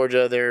in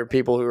Georgia. There are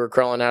people who are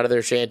crawling out of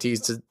their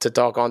shanties to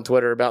talk on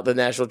Twitter about the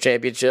national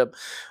championship.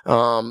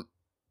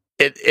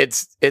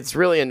 It's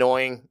really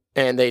annoying.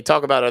 And they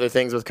talk about other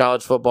things with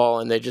college football,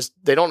 and they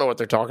don't know what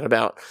they're talking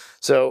about.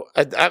 So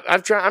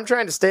I'm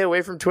trying to stay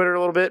away from Twitter a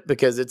little bit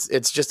because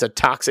it's just a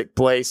toxic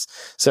place.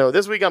 So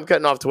this week I'm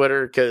cutting off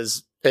Twitter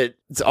because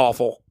it's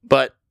awful,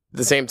 but at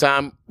the same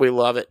time we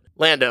love it.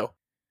 Lando.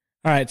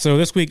 All right, so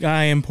this week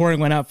I am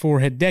pouring one out for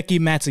Hideki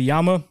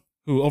Matsuyama,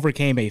 who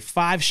overcame a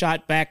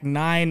 5-shot back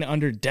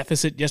 9-under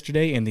deficit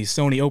yesterday in the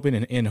Sony Open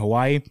in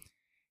Hawaii.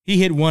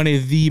 He hit one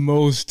of the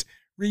most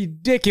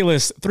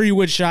ridiculous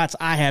 3-wood shots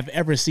I have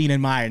ever seen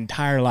in my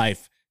entire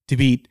life to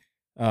beat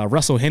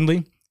Russell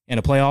Henley in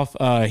a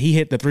playoff. He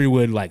hit the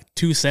 3-wood like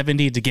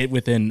 270 to get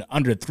within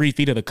under 3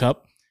 feet of the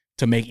cup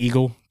to make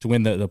eagle to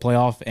win the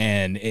playoff.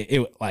 And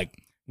it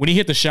like when he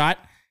hit the shot,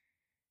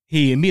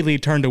 he immediately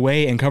turned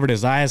away and covered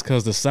his eyes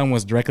because the sun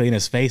was directly in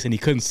his face and he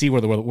couldn't see where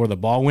the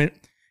ball went.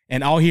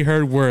 And all he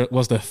heard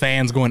was the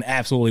fans going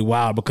absolutely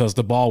wild because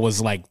the ball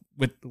was like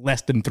with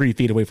less than 3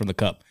 feet away from the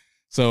cup.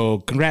 So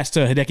congrats to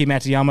Hideki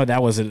Matsuyama.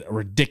 That was a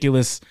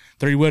ridiculous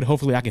 3-wood.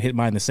 Hopefully I can hit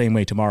mine the same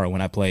way tomorrow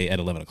when I play at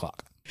 11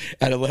 o'clock.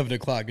 At 11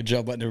 o'clock. Good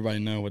job letting everybody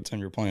know what time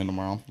you're playing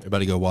tomorrow.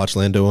 Everybody go watch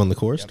Lando on the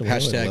course.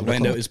 Hashtag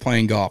Lando is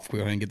playing golf. Go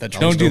ahead and get that.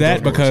 Don't do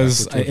that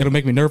because it'll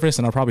make me nervous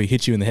and I'll probably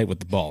hit you in the head with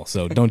the ball.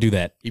 So don't do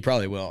that. He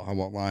probably will. I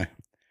won't lie.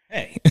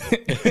 Hey.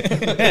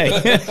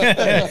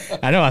 Hey.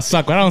 I know I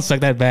suck, but I don't suck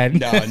that bad.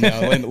 No.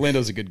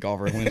 Lando's a good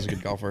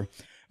golfer.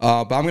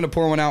 But I'm going to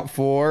pour one out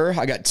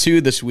I got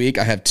 2 this week.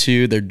 I have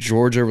 2. They're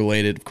Georgia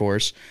related, of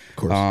course.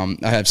 I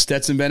have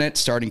Stetson Bennett,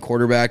 starting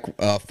quarterback,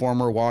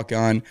 former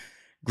walk-on.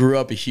 Grew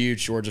up a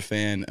huge Georgia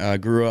fan.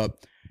 Grew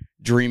up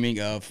dreaming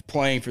of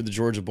playing for the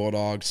Georgia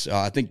Bulldogs.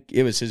 I think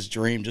it was his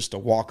dream just to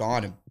walk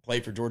on and play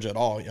for Georgia at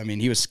all. I mean,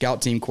 he was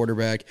scout team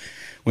quarterback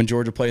when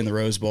Georgia played in the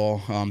Rose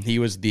Bowl. He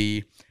was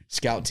the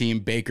scout team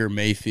Baker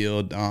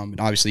Mayfield. And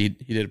obviously,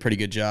 he did a pretty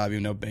good job,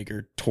 even though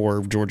Baker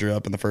tore Georgia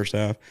up in the first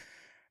half.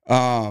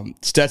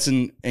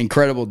 Stetson,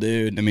 incredible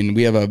dude. I mean,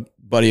 we have a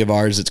buddy of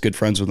ours that's good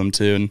friends with him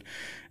too, and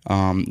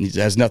he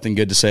has nothing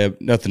bad to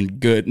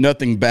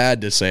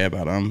say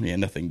about him. Yeah,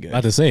 nothing good.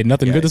 Not to say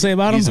nothing good to say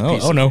about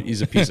him. No,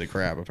 he's a piece of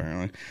crap.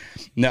 Apparently,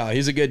 no,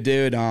 he's a good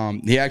dude.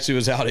 He actually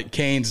was out at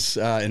Canes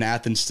in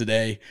Athens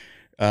today.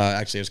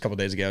 Actually, it was a couple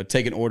days ago,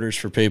 taking orders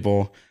for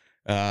people,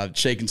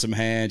 shaking some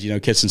hands,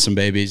 kissing some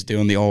babies,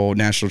 doing the old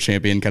national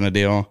champion kind of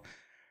deal.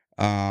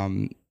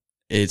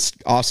 It's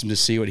awesome to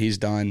see what he's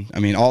done.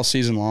 I mean, all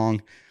season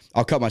long,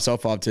 I'll cut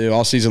myself off too.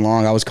 All season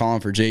long, I was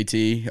calling for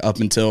JT up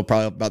until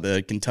probably about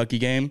the Kentucky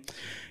game.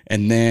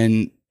 And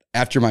then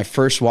after my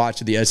first watch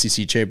of the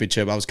SEC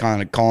championship, I was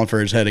kind of calling for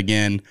his head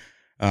again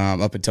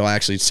up until I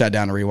actually sat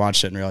down and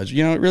rewatched it and realized,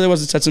 it really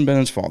wasn't Stetson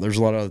Bennett's fault. There's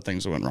a lot of other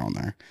things that went wrong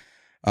there.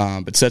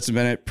 But Stetson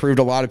Bennett proved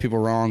a lot of people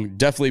wrong,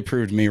 definitely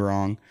proved me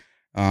wrong.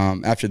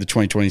 After the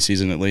 2020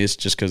 season, at least,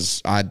 just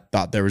because I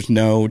thought there was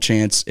no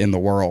chance in the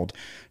world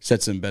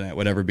Stetson Bennett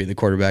would ever be the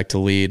quarterback to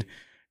lead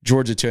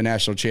Georgia to a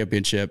national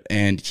championship,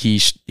 and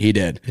he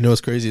did. What's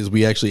crazy is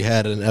we actually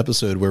had an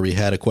episode where we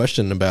had a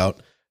question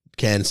about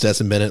can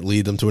Stetson Bennett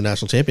lead them to a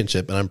national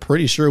championship, and I'm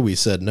pretty sure we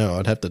said no.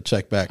 I'd have to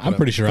check back. I'm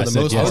pretty sure I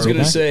said yes. I was going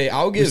to say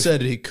we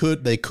said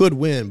they could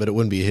win, but it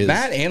wouldn't be his.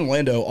 Matt and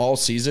Lando all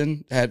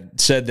season had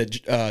said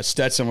that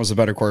Stetson was a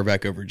better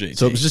quarterback over JT.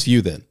 So it was just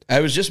you then.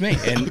 It was just me,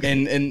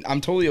 and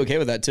I'm totally okay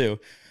with that too,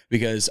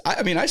 because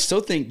I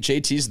still think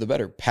JT's the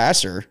better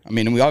passer. I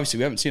mean, we haven't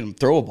seen him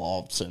throw a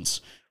ball since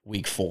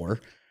week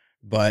 4,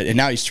 and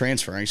now he's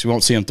transferring, so we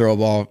won't see him throw a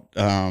ball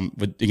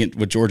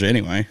with Georgia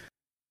anyway.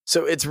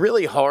 So it's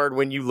really hard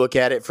when you look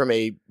at it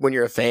when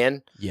you're a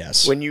fan.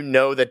 Yes. When you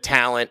know the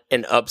talent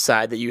and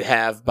upside that you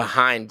have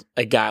behind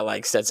a guy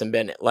like Stetson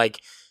Bennett.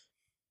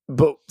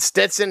 But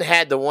Stetson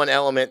had the one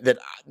element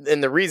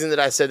and the reason that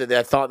I said that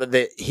I thought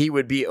that he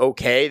would be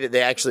okay, that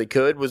they actually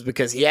could, was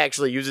because he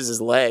actually uses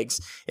his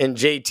legs, and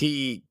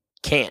JT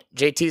can't.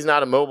 JT's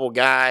not a mobile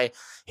guy.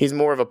 He's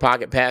more of a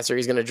pocket passer.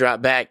 He's going to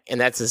drop back,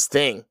 and that's his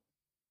thing.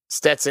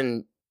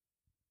 Stetson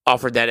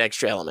offered that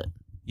extra element.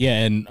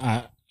 Yeah, and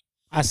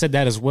I said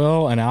that as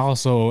well, and I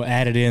also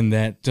added in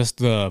that just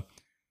the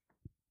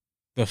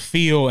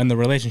feel and the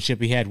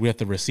relationship he had with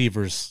the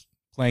receivers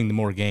playing the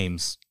more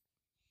games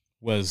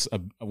was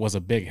a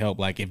big help.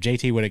 Like if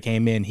JT would have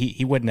came in,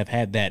 he wouldn't have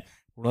had that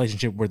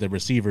relationship with the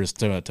receivers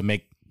to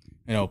make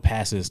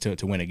passes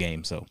to win a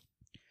game. So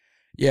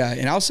yeah,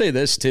 and I'll say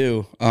this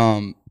too.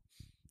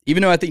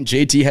 Even though I think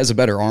JT has a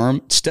better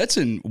arm,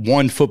 Stetson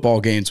won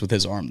football games with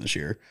his arm this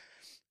year.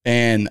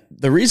 And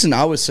the reason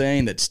I was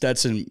saying that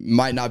Stetson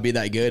might not be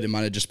that good, it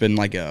might have just been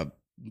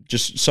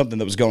just something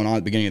that was going on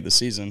at the beginning of the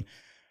season,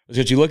 was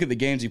that you look at the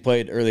games he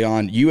played early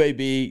on,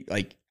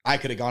 UAB, I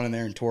could have gone in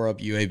there and tore up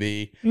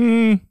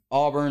UAB.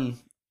 Auburn,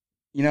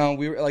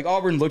 we were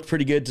Auburn looked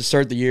pretty good to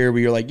start the year.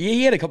 We were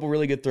he had a couple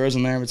really good throws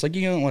in there. But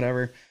it's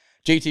whatever.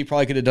 JT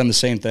probably could have done the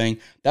same thing.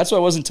 That's why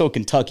it wasn't until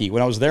Kentucky.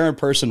 When I was there in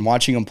person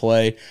watching him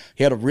play,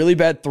 he had a really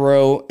bad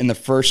throw in the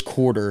first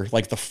quarter,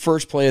 the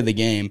first play of the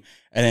game.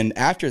 And then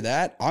after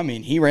that,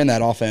 he ran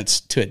that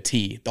offense to a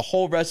T. The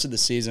whole rest of the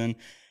season,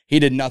 he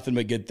did nothing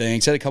but good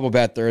things. Had a couple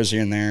bad throws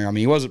here and there.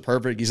 He wasn't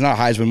perfect. He's not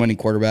a Heisman-winning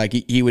quarterback.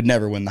 He would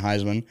never win the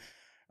Heisman.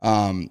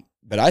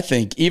 But I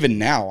think even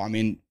now,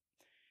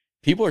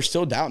 people are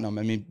still doubting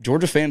him.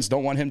 Georgia fans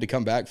don't want him to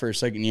come back for a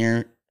second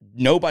year.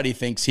 Nobody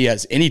thinks he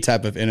has any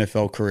type of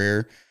NFL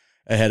career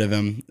ahead of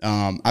him.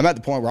 I'm at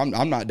the point where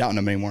I'm not doubting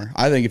him anymore.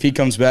 I think if he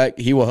comes back,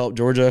 he will help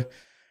Georgia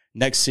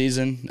next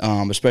season,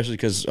 especially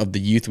because of the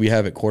youth we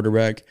have at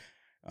quarterback.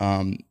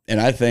 And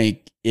I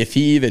think if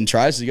he even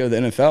tries to go to the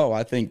NFL,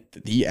 I think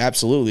that he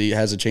absolutely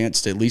has a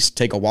chance to at least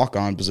take a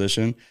walk-on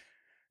position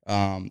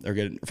or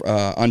get an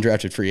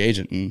undrafted free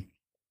agent and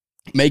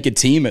make a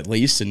team at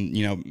least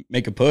and,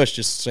 make a push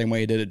just the same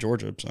way he did at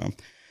Georgia. So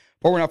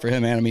pour one out for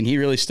him, man. He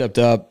really stepped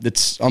up.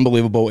 It's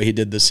unbelievable what he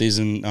did this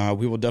season.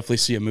 We will definitely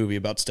see a movie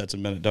about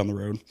Stetson Bennett down the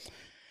road.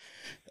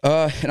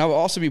 And I will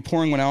also be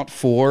pouring one out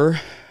for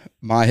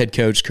my head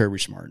coach, Kirby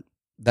Smart.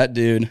 That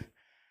dude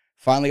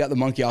finally got the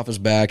monkey off his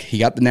back. He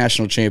got the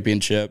national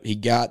championship. He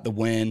got the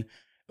win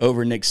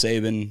over Nick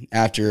Saban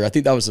after, I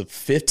think that was the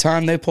 5th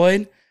time they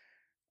played.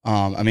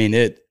 I mean,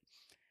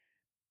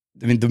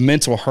 the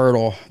mental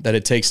hurdle that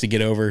it takes to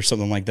get over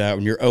something like that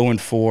when you're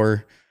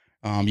 0-4,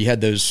 you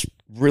had those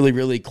really,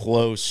 really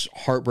close,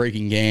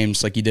 heartbreaking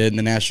games like you did in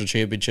the national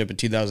championship in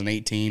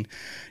 2018.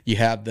 You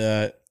have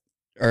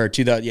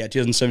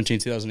 2017,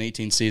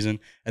 2018 season,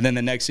 and then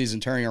the next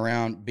season turning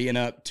around, being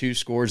up 2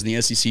 scores in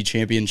the SEC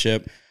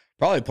championship,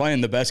 probably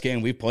playing the best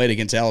game we've played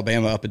against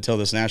Alabama up until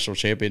this national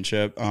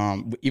championship.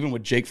 Even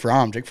with Jake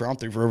Fromm threw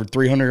for over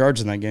 300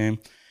 yards in that game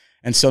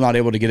and still not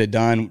able to get it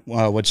done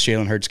once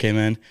Jalen Hurts came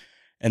in.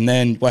 And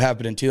then what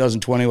happened in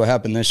 2020, what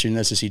happened this year in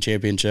the SEC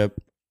championship.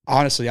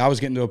 Honestly, I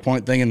was getting to a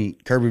point thinking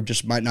Kirby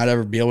just might not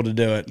ever be able to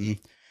do it. And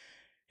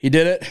he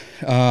did it.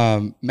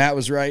 Matt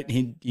was right.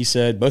 He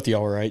said, both of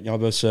y'all were right. Y'all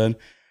both said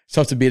it's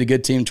tough to beat a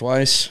good team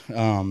twice.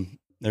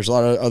 There's a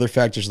lot of other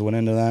factors that went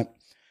into that.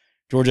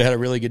 Georgia had a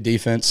really good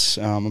defense.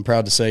 I'm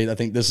proud to say I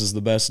think this is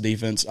the best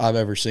defense I've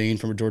ever seen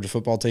from a Georgia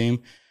football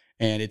team.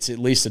 And it's at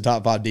least the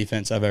top 5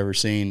 defense I've ever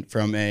seen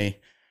from a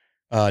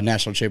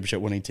national championship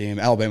winning team.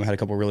 Alabama had a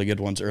couple really good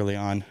ones early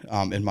on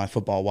in my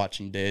football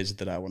watching days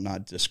that I will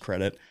not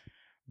discredit.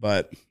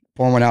 But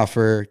pouring one out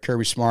for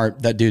Kirby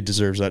Smart. That dude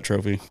deserves that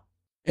trophy.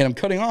 And I'm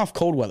cutting off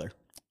cold weather,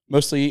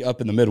 mostly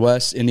up in the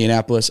Midwest,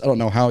 Indianapolis. I don't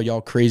know how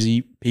y'all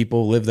crazy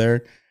people live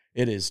there.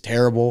 It is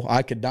terrible.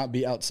 I could not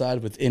be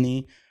outside with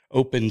any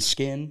open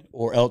skin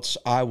or else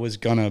I was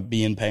going to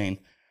be in pain.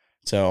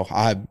 So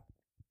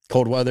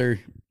cold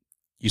weather,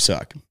 you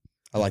suck.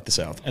 I like the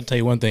South. I'll tell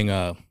you one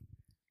thing.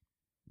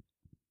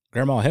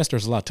 Grandma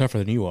Hester's a lot tougher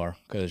than you are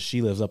because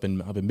she lives up in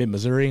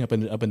mid-Missouri, up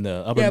in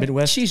the upper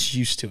Midwest. She's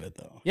used to it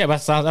though. Yeah,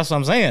 that's what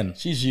I'm saying.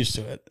 She's used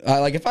to it.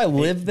 Like if I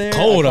lived there,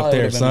 cold up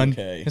there, son.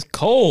 Okay. It's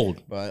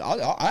cold. But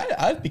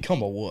I've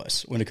become a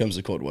wuss when it comes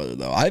to cold weather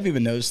though. I've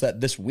even noticed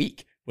that this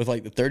week with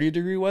like the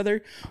 30-degree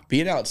weather,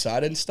 being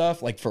outside and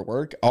stuff like for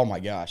work. Oh my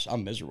gosh,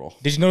 I'm miserable.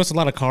 Did you notice a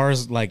lot of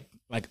cars like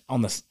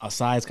on the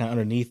sides, kind of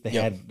underneath, they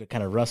had the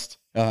kind of rust?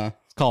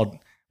 It's called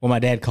what my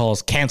dad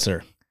calls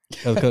cancer.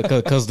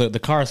 Because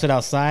the car sit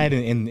outside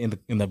in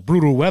the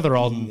brutal weather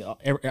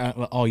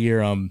all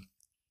year,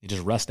 it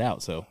just rust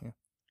out. So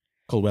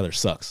cold weather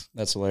sucks.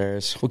 That's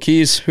hilarious. Well,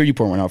 Keys, who are you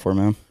pouring one out for,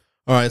 man?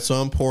 All right, so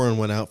I'm pouring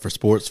one out for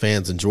sports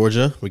fans in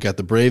Georgia. We got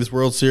the Braves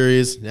World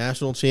Series,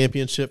 national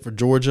championship for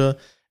Georgia,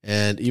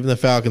 and even the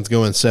Falcons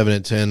going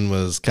 7-10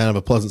 was kind of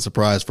a pleasant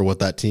surprise for what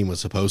that team was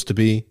supposed to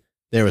be.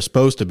 They were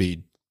supposed to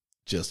be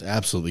just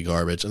absolutely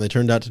garbage, and they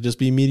turned out to just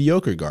be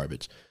mediocre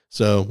garbage.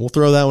 So we'll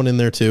throw that one in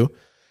there too.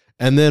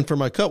 And then for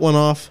my cut one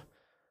off,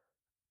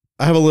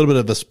 I have a little bit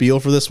of a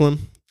spiel for this one,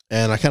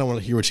 and I kind of want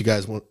to hear what you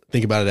guys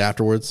think about it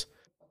afterwards.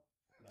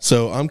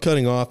 So I'm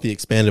cutting off the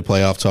expanded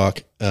playoff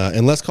talk.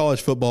 Unless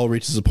college football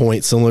reaches a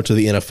point similar to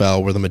the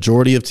NFL where the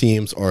majority of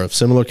teams are of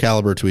similar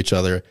caliber to each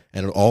other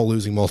and are all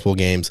losing multiple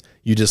games,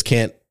 you just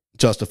can't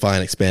justify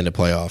an expanded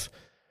playoff.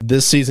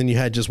 This season, you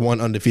had just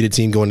one undefeated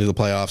team going into the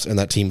playoffs, and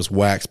that team was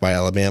waxed by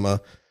Alabama.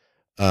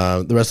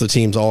 The rest of the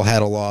teams all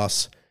had a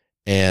loss,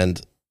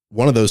 and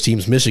one of those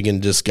teams,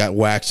 Michigan, just got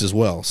waxed as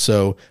well.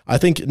 So I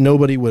think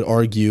nobody would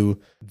argue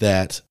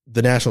that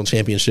the national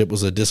championship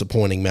was a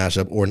disappointing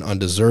matchup or an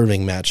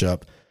undeserving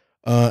matchup.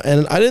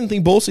 And I didn't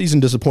think bowl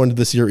season disappointed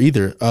this year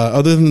either,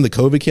 other than the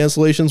COVID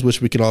cancellations, which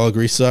we could all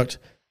agree sucked.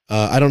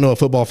 I don't know a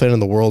football fan in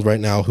the world right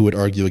now who would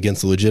argue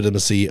against the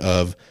legitimacy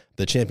of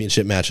the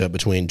championship matchup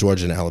between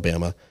Georgia and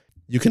Alabama.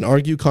 You can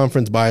argue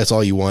conference bias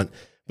all you want,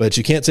 but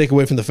you can't take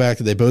away from the fact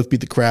that they both beat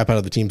the crap out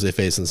of the teams they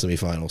faced in the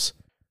semifinals.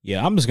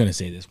 Yeah, I'm just going to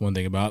say this one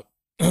thing about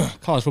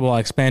college football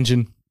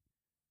expansion.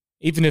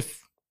 Even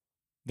if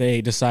they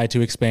decide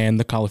to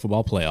expand the college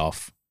football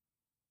playoff,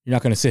 you're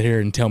not going to sit here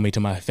and tell me to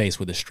my face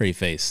with a straight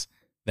face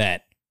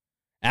that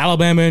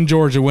Alabama and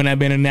Georgia wouldn't have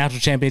been in a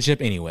national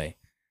championship anyway.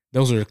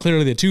 Those are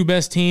clearly the 2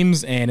 best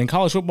teams, and in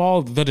college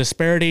football, the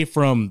disparity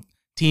from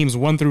teams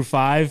 1 through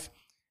 5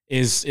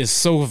 is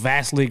so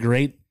vastly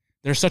great.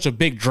 There's such a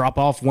big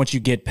drop-off once you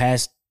get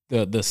past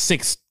the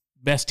 6th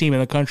best team in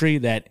the country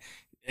that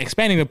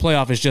expanding the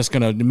playoff is just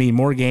going to mean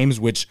more games,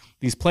 which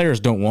these players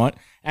don't want.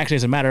 Actually,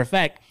 as a matter of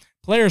fact,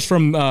 players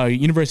from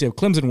University of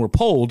Clemson were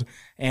polled,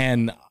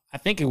 and I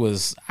think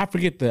I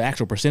forget the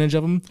actual percentage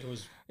of them.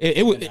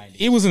 It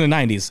was in the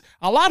 90s.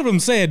 A lot of them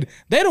said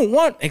they don't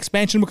want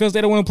expansion because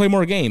they don't want to play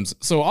more games.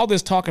 So all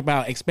this talk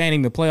about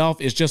expanding the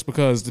playoff is just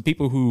because the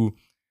people who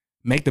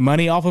make the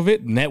money off of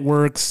it,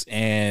 networks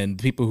and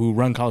the people who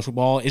run college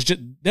football,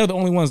 they're the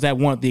only ones that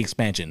want the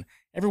expansion.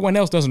 Everyone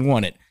else doesn't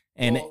want it.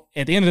 And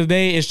at the end of the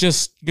day, it's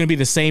just going to be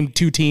the same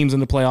 2 teams in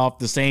the playoff,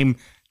 the same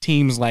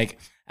teams like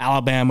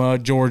Alabama,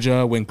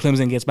 Georgia, when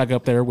Clemson gets back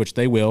up there, which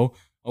they will,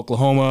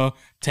 Oklahoma,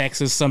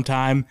 Texas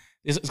sometime.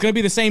 It's going to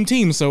be the same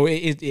team, so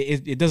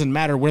it doesn't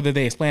matter whether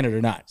they expand it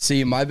or not.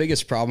 See, my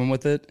biggest problem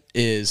with it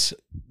is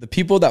the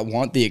people that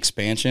want the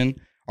expansion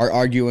are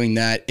arguing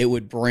that it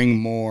would bring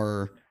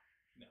more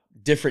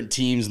different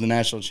teams in the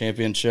national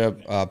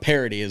championship.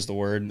 Parity is the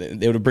word.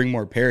 They would bring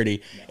more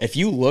parity. If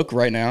you look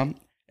right now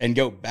and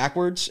go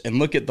backwards and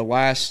look at the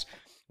last,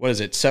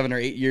 7 or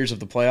 8 years of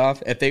the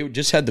playoff. If they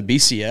just had the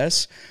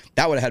BCS,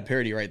 that would have had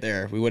parity right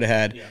there. We would have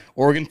had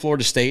Oregon,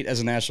 Florida State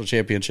as a national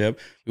championship.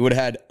 We would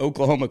have had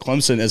Oklahoma,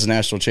 Clemson as a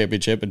national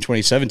championship in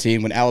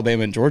 2017 when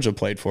Alabama and Georgia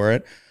played for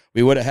it.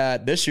 We would have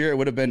had this year, it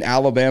would have been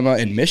Alabama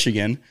and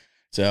Michigan.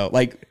 So,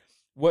 like,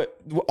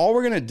 all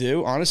we're going to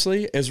do,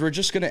 honestly, is we're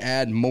just going to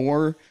add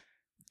more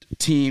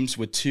teams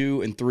with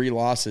 2 and 3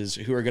 losses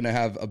who are going to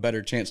have a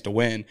better chance to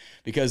win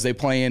because they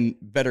play in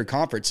better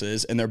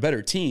conferences and they're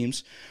better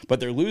teams, but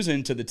they're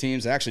losing to the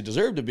teams that actually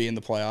deserve to be in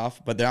the playoff,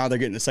 but now they're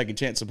getting a second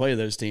chance to play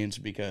those teams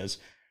because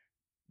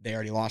they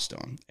already lost to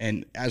them.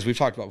 And as we've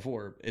talked about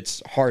before,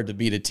 it's hard to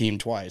beat a team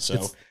twice.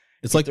 So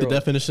it's like the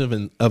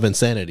definition of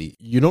insanity.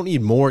 You don't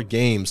need more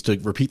games to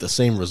repeat the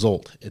same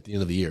result at the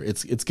end of the year.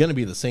 It's going to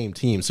be the same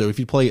team. So if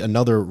you play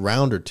another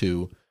round or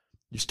two,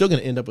 you're still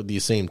going to end up with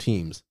these same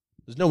teams.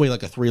 There's no way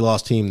like a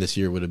 3-loss team this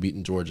year would have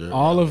beaten Georgia.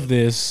 All of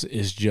this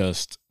is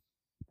just,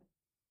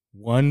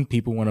 1,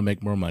 people want to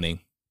make more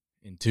money,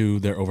 and 2,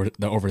 they're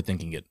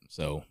overthinking it.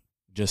 So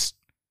just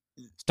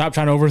stop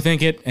trying to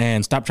overthink it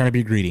and stop trying to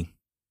be greedy.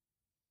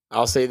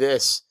 I'll say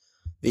this: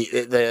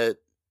 the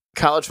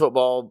college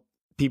football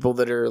people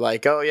that are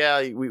like, oh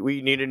yeah,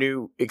 we need a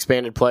new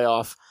expanded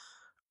playoff.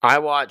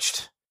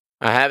 Obviously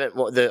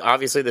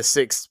the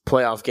 6th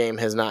playoff game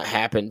has not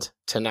happened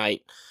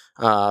tonight.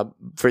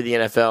 For the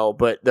NFL,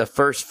 but the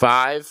first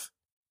 5,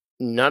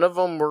 none of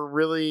them were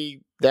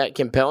really that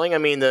compelling. I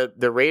mean, the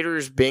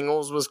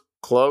Raiders-Bengals was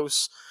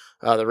close.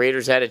 The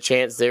Raiders had a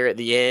chance there at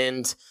the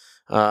end.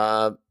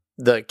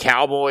 The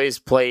Cowboys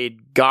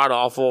played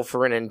god-awful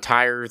for an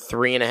entire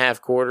 3.5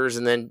 quarters,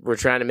 and then we're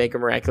trying to make a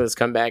miraculous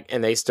comeback,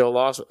 and they still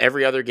lost.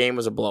 Every other game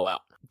was a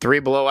blowout.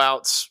 3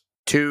 blowouts,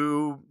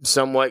 2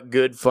 somewhat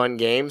good, fun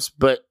games.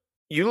 But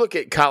you look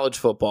at college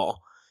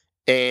football,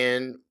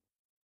 and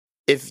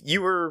if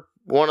you were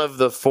one of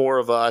the 4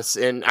 of us,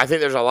 and I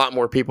think there's a lot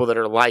more people that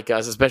are like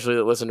us, especially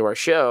that listen to our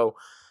show,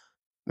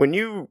 when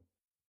you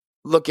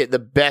look at the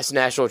best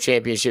national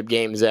championship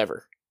games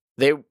ever,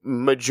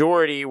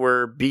 majority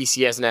were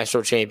BCS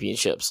national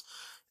championships.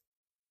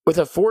 With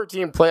a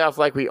 14 playoff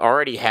like we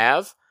already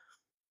have,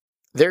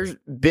 there's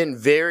been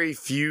very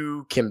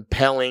few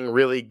compelling,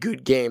 really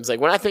good games.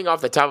 Like when I think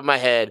off the top of my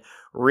head,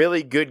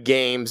 really good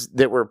games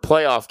that were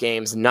playoff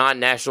games,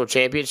 non-national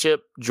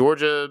championship,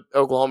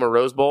 Georgia-Oklahoma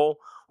Rose Bowl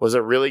was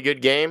a really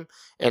good game.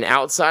 And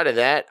outside of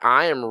that,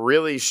 I am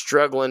really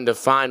struggling to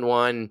find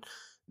one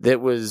that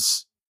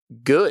was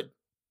good.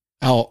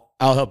 I'll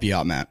help you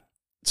out, Matt.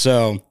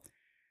 So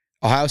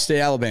Ohio State,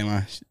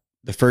 Alabama,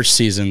 the first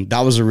season,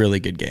 that was a really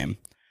good game.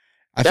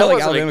 I felt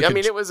like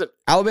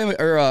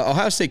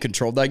Ohio State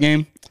controlled that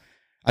game.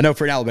 I know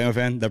for an Alabama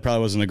fan, that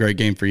probably wasn't a great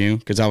game for you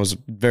because that was a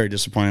very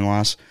disappointing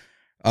loss.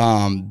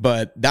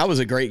 But that was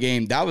a great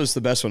game. That was the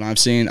best one I've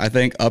seen, I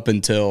think, up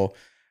until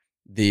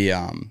the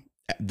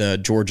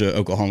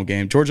Georgia-Oklahoma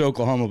game.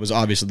 Georgia-Oklahoma was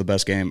obviously the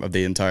best game of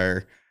the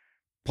entire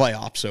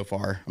playoff so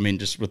far. I mean,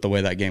 just with the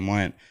way that game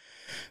went.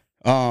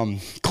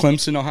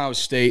 Clemson-Ohio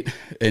State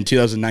in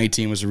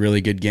 2019 was a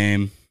really good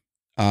game.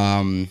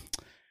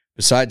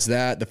 Besides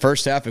that, the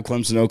first half of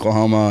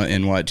Clemson-Oklahoma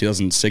in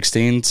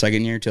 2016,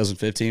 second year,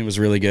 2015 was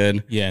really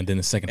good. Yeah, and then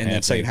the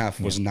second half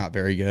was not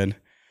very good.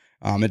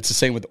 It's the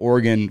same with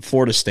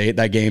Oregon-Florida State.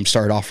 That game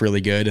started off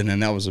really good, and then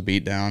that was a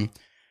beatdown.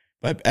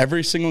 But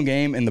every single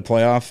game in the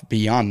playoff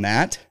beyond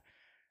that,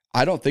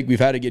 I don't think we've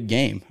had a good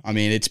game. I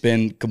mean, it's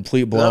been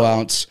complete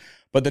blowouts. No.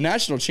 But the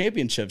national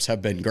championships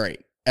have been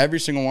great. Every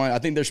single one. I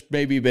think there's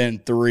maybe been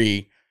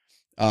 3.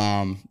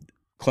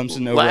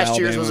 Clemson over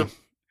Alabama.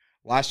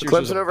 Last year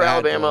Clemson over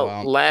Alabama.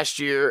 Blowout. Last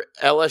year,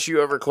 LSU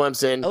over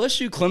Clemson.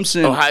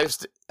 Ohio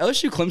State.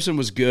 LSU Clemson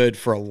was good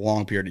for a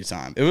long period of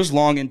time. It was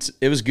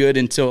it was good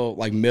until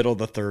like middle of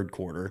the 3rd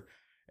quarter,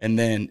 and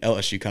then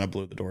LSU kind of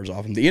blew the doors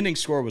off them. The ending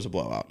score was a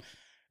blowout.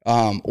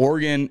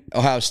 Oregon,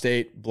 Ohio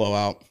State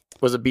blowout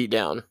was a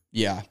beatdown.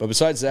 Yeah, but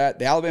besides that,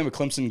 the Alabama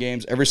Clemson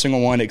games, every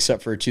single one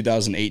except for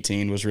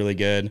 2018 was really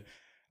good.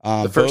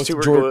 The first 2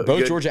 were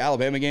both Georgia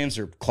Alabama games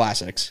are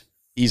classics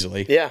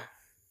easily. Yeah.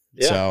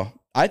 So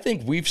I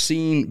think we've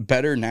seen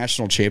better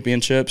national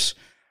championships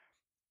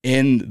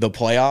in the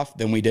playoff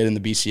than we did in the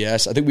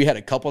BCS. I think we had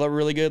a couple that were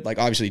really good, like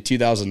obviously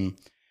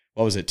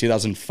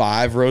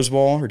 2005 Rose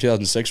Bowl or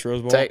 2006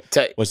 Rose Bowl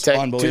was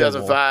unbelievable.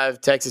 2005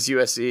 Texas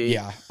USC.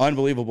 Yeah,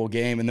 unbelievable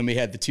game. And then we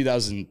had the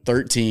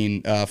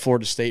 2013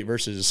 Florida State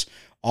versus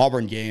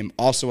Auburn game,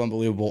 also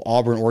unbelievable.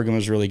 Auburn, Oregon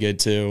was really good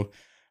too.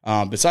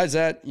 Besides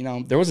that,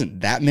 there wasn't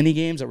that many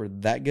games that were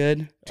that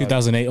good.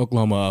 2008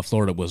 Oklahoma,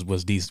 Florida was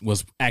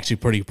actually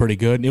pretty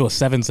good. It was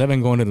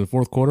 7-7 going into the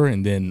 4th quarter,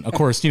 and then of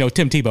course Tim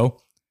Tebow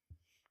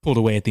pulled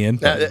away at the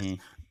end.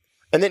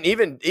 And then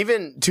even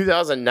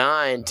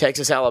 2009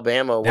 Texas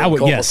Alabama when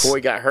Colt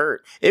McCoy got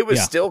hurt, it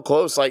was still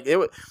close. Like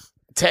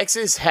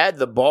Texas had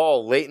the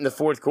ball late in the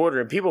 4th quarter,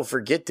 and people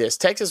forget this.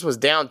 Texas was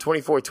down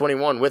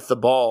 24-21 with the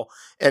ball,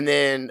 and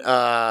then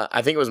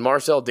I think it was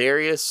Marcel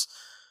Darius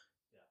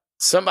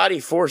somebody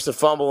forced a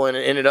fumble and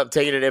ended up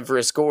taking it in for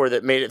a score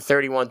that made it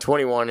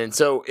 31-21. And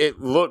so it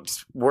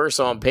looked worse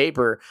on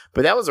paper,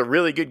 but that was a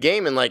really good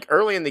game. And like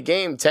early in the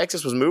game,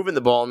 Texas was moving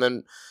the ball, and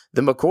then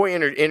the McCoy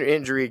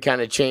injury kind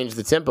of changed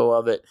the tempo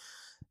of it.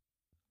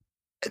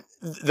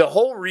 The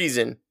whole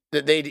reason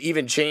that they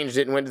even changed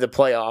it and went to the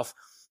playoff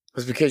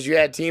was because you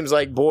had teams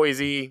like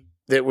Boise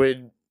that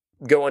would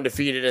go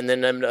undefeated and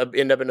then end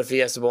up in the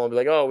Fiesta Bowl and be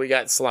like, oh, we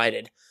got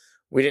slighted.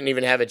 We didn't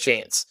even have a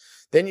chance.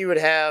 Then you would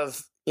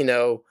have,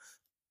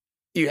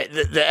 you had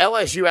the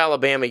LSU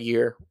Alabama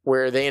year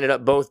where they ended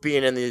up both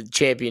being in the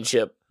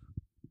championship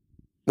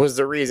was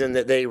the reason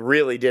that they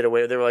really did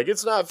away. They were like,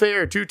 it's not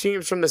fair. Two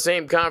teams from the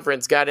same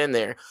conference got in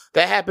there.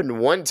 That happened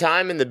one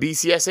time in the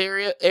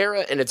BCS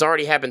era, and it's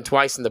already happened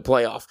twice in the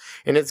playoff.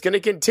 And it's going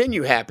to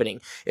continue happening.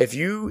 If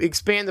you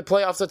expand the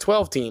playoffs to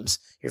 12 teams,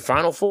 your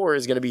Final Four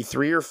is going to be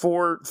three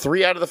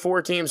out of the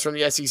 4 teams from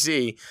the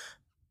SEC.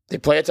 They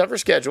play a tougher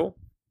schedule.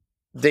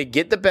 They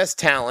get the best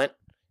talent,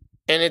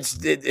 and it's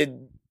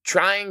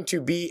trying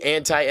to be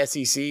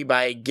anti-SEC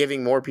by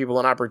giving more people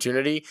an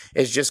opportunity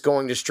is just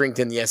going to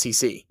strengthen the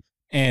SEC.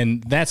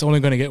 And that's only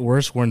going to get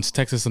worse once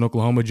Texas and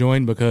Oklahoma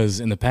join, because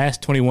in the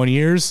past 21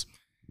 years,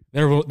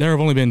 there have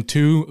only been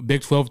 2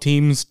 Big 12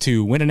 teams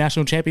to win a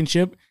national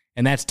championship,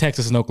 and that's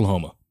Texas and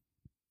Oklahoma.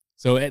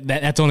 So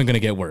that's only going to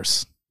get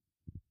worse.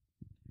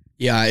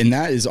 Yeah, and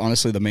that is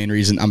honestly the main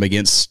reason I'm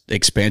against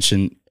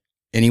expansion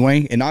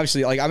anyway. And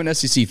obviously, like, I'm an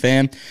SEC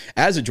fan.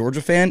 As a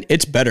Georgia fan,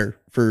 it's better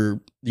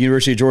for the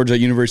University of Georgia,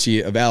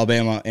 University of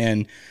Alabama,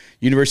 and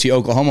University of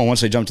Oklahoma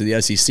once they jump to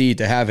the SEC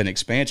to have an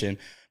expansion,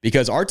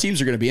 because our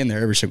teams are going to be in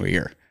there every single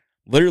year.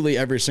 Literally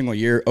every single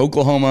year,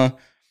 Oklahoma,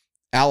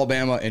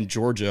 Alabama, and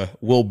Georgia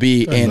will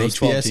be in a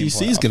 12-team The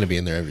SEC is going to be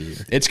in there every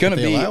year. It's going to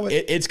be.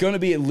 It's going to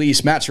be at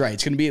least. Matt's right.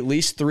 It's going to be at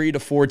least 3 to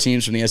 4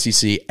 teams from the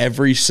SEC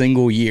every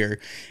single year,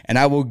 and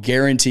I will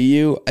guarantee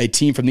you, a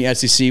team from the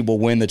SEC will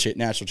win the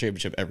national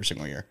championship every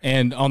single year.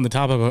 And on the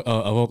top of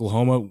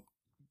Oklahoma,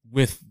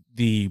 with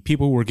the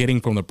people we're getting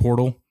from the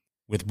portal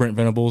with Brent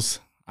Venables,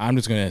 I'm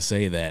just going to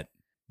say that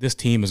this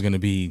team is going to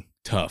be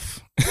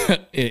tough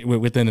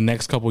within the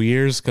next couple of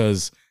years,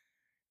 because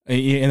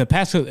in the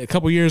past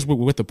couple of years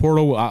with the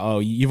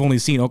portal, you've only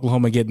seen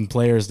Oklahoma getting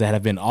players that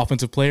have been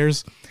offensive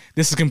players.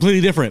 This is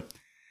completely different.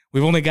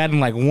 We've only gotten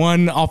like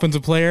one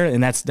offensive player,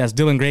 and that's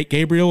Dylan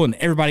Gabriel, and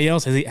everybody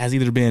else has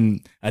either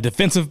been a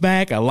defensive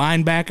back, a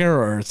linebacker,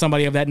 or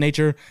somebody of that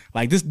nature.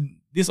 Like this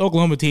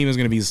Oklahoma team is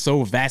going to be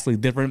so vastly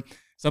different,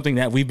 something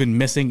that we've been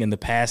missing in the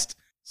past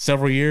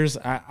several years.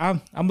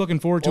 I'm looking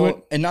forward to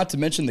it. And not to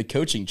mention the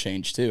coaching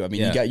change too. I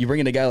mean, you bring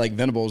in a guy like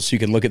Venables who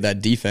can look at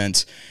that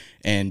defense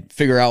and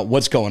figure out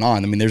what's going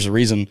on. I mean, there's a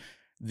reason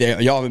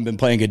y'all haven't been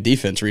playing good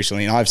defense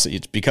recently, and obviously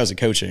it's because of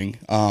coaching.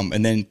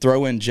 And then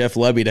throw in Jeff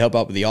Lebby to help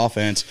out with the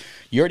offense.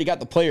 You already got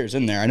the players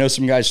in there. I know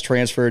some guys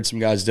transferred, some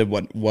guys did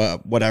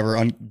whatever,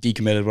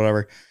 decommitted,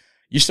 whatever.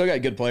 You still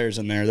got good players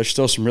in there. There's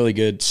still some really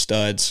good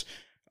studs.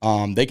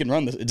 They can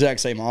run the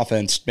exact same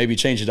offense, maybe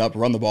change it up,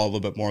 run the ball a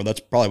little bit more. That's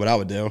probably what I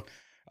would do.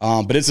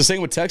 But it's the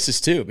same with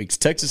Texas, too, because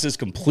Texas is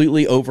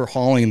completely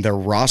overhauling their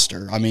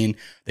roster. I mean,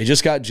 they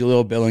just got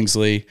Jaleel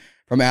Billingsley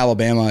from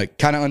Alabama,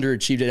 kind of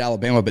underachieved at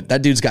Alabama, but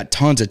that dude's got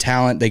tons of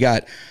talent. They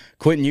got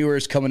Quentin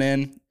Ewers coming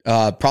in,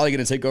 probably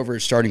going to take over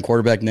as starting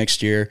quarterback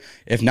next year.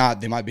 If not,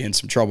 they might be in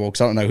some trouble,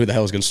 because I don't know who the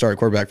hell is going to start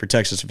quarterback for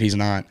Texas if he's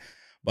not.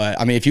 But,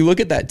 I mean, if you look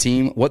at that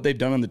team, what they've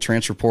done in the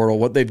transfer portal,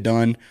 what they've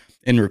done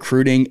in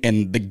recruiting,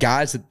 and the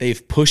guys that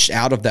they've pushed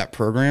out of that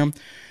program,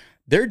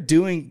 they're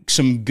doing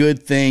some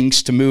good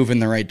things to move in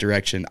the right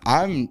direction.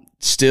 I'm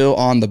still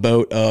on the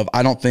boat of,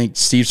 I don't think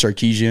Steve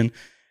Sarkisian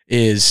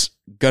is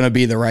going to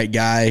be the right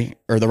guy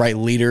or the right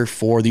leader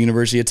for the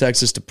University of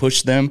Texas to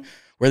push them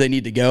where they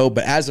need to go.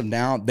 But as of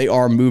now, they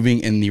are moving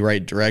in the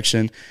right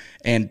direction.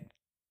 And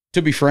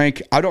to be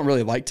frank, I don't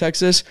really like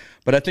Texas,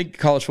 but I think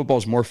college football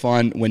is more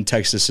fun when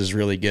Texas is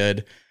really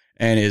good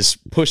and is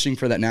pushing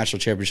for that national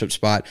championship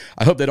spot.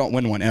 I hope they don't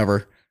win one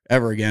ever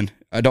again.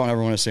 I don't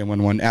ever want to see them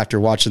win one after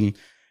watching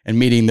and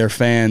meeting their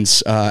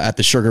fans at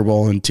the Sugar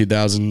Bowl in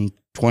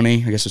 2020. I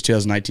guess it was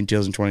 2019,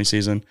 2020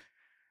 season.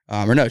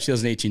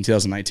 2018,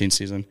 2019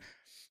 season.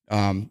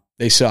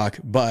 They suck,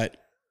 but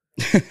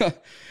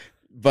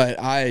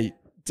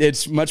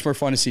it's much more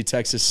fun to see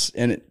Texas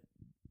in it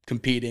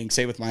competing.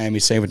 Same with Miami,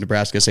 same with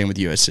Nebraska, same with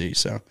USC.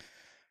 So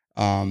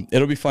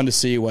it'll be fun to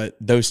see what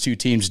those two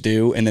teams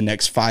do in the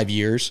next 5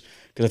 years,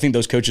 because I think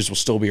those coaches will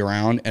still be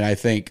around. And I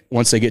think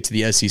once they get to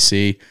the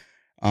SEC,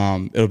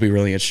 it'll be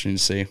really interesting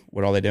to see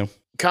what all they do.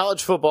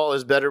 College football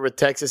is better with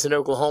Texas and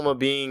Oklahoma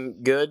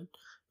being good,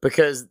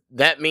 because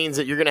that means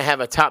that you're going to have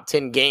a top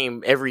 10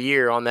 game every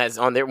year on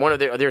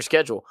their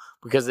schedule,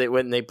 because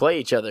when they play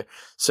each other.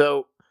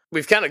 So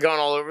we've kind of gone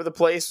all over the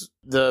place.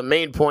 The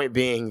main point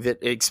being that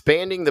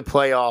expanding the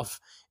playoff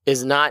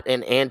is not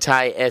an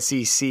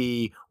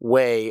anti-SEC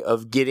way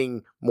of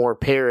getting more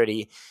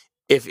parity.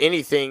 If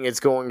anything,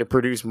 it's going to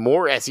produce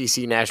more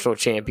SEC national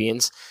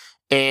champions.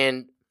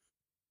 And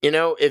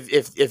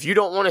if you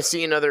don't want to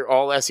see another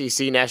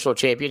all-SEC national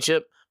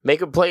championship, make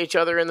them play each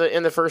other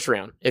in the first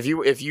round. If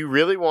you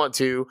really want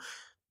to,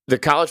 the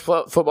college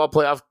football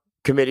playoff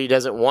committee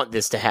doesn't want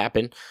this to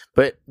happen,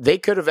 but they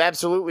could have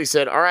absolutely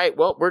said, all right,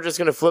 well, we're just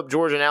going to flip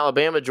Georgia and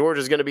Alabama.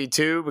 Georgia's going to be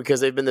 2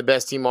 because they've been the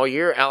best team all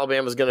year.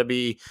 Alabama's going to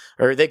be,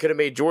 or they could have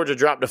made Georgia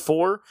drop to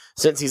 4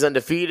 since he's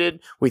undefeated.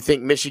 We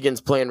think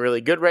Michigan's playing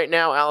really good right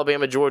now.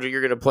 Alabama, Georgia,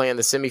 you're going to play in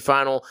the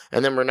semifinal,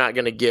 and then we're not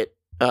going to get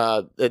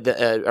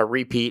a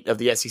repeat of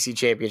the SEC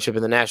championship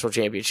and the national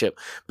championship.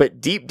 But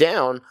deep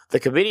down,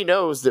 the committee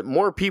knows that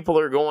more people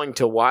are going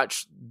to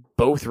watch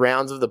both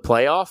rounds of the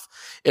playoff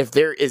if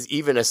there is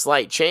even a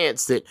slight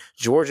chance that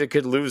Georgia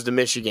could lose to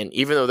Michigan,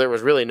 even though there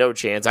was really no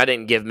chance. I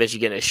didn't give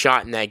Michigan a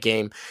shot in that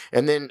game.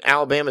 And then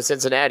Alabama,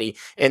 Cincinnati.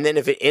 And then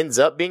if it ends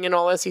up being an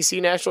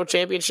all-SEC national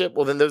championship,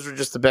 well, then those are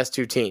just the best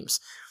 2 teams.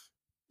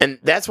 And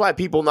that's why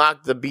people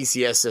knock the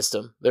BCS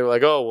system. They're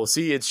like, oh, well,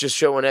 see, it's just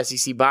showing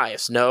SEC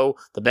bias. No,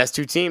 the best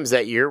 2 teams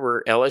that year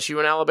were LSU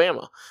and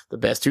Alabama. The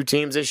best 2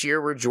 teams this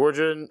year were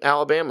Georgia and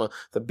Alabama.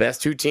 The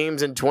best 2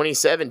 teams in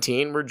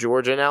 2017 were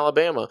Georgia and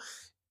Alabama.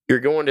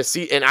 You're going to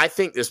see, and I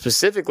think that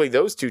specifically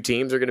those 2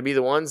 teams are going to be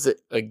the ones that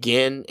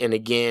again and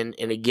again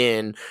and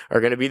again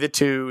are going to be the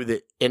 2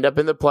 that end up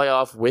in the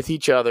playoff with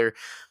each other.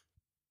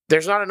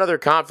 There's not another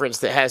conference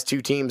that has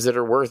 2 teams that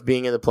are worth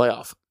being in the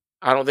playoff.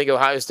 I don't think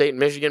Ohio State and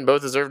Michigan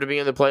both deserve to be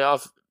in the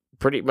playoff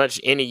pretty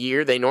much any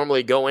year. They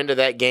normally go into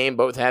that game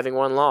both having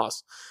 1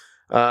 loss.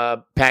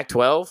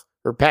 Pac-12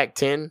 or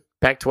Pac-10,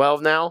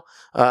 Pac-12 now,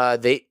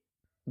 they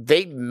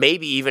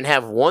maybe even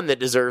have 1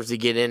 that deserves to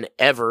get in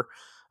ever.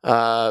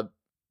 I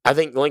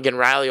think Lincoln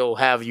Riley will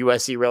have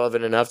USC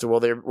relevant enough to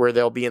where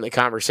they'll be in the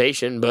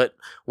conversation, but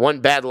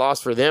 1 bad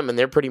loss for them, and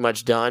they're pretty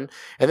much done.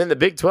 And then the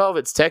Big 12,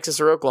 it's Texas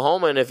or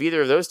Oklahoma, and if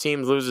either of those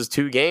teams loses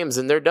 2 games,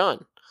 then they're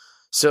done.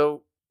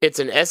 So it's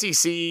an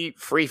SEC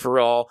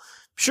free-for-all.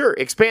 Sure,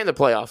 expand the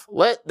playoff.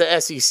 Let the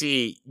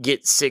SEC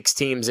get 6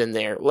 teams in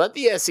there. Let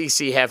the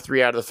SEC have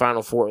 3 out of the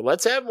Final 4.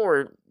 Let's have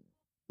more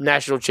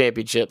national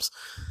championships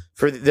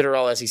that are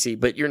all SEC.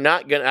 But you're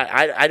not going to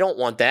 – I don't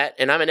want that,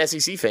 and I'm an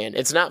SEC fan.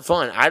 It's not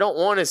fun. I don't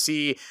want to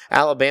see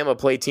Alabama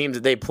play teams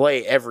that they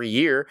play every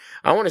year.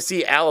 I want to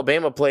see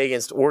Alabama play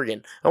against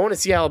Oregon. I want to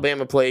see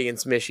Alabama play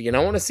against Michigan.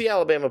 I want to see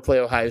Alabama play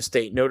Ohio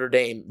State, Notre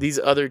Dame, these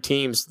other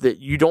teams that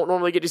you don't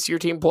normally get to see your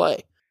team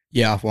play.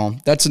 Yeah, well,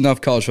 that's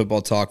enough college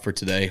football talk for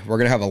today. We're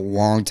going to have a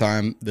long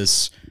time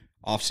this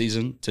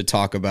offseason to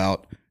talk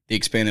about the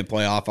expanded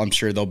playoff. I'm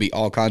sure there'll be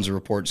all kinds of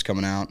reports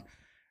coming out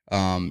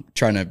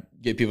trying to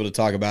get people to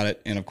talk about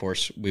it. And, of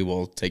course, we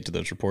will take to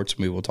those reports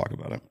and we will talk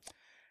about it.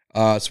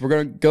 So we're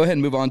going to go ahead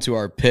and move on to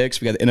our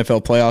picks. We got the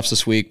NFL playoffs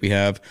this week. We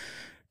have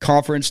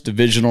conference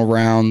divisional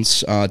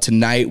rounds.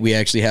 Tonight we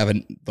actually have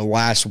the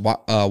last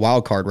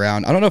wild card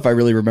round. I don't know if I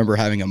really remember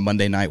having a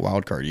Monday night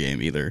wild card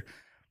game either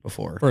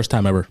before. First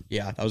time ever.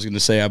 Yeah, I was going to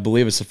say, I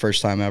believe it's the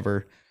first time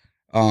ever.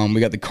 We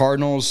got the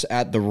Cardinals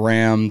at the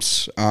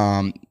Rams.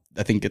 I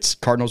think it's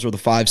Cardinals were the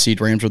 5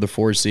 seed, Rams were the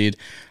 4 seed.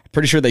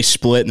 Pretty sure they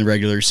split in the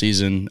regular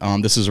season.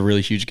 This is a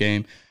really huge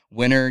game.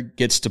 Winner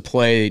gets to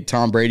play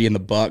Tom Brady and the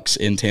Bucs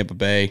in Tampa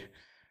Bay.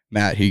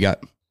 Matt, who you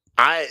got?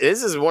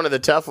 This is one of the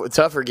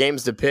tougher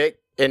games to pick,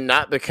 and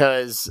not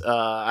because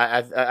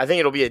I think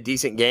it'll be a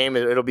decent game.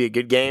 It'll be a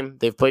good game.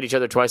 They've played each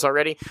other twice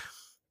already,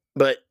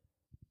 but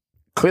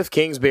Cliff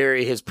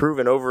Kingsbury has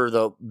proven over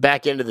the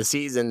back end of the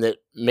season that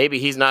maybe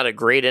he's not a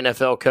great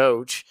NFL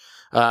coach.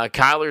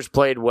 Kyler's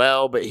played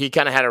well, but he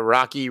kind of had a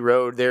rocky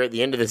road there at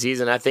the end of the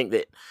season. I think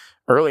that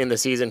early in the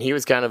season, he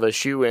was kind of a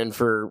shoo-in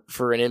for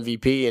an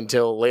MVP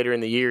until later in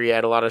the year he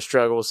had a lot of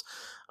struggles.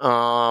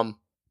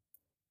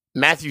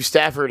 Matthew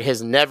Stafford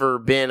has never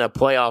been a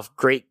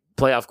great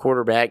playoff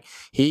quarterback.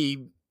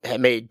 He had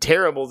made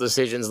terrible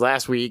decisions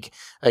last week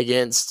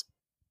against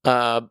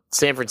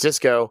San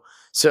Francisco.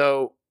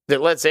 So that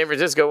led San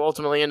Francisco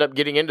ultimately end up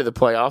getting into the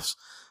playoffs.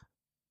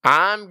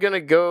 I'm gonna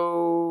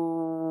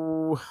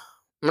go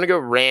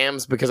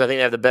Rams because I think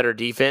they have the better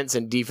defense,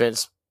 and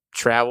defense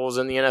travels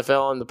in the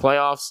NFL in the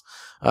playoffs.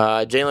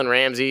 Jalen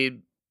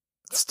Ramsey,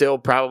 still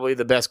probably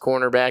the best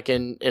cornerback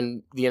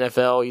in the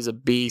NFL. He's a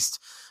beast.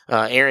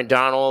 Aaron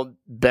Donald,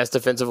 best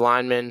defensive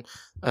lineman.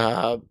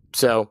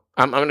 So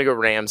I'm gonna go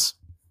Rams.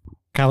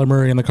 Kyler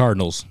Murray and the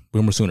Cardinals.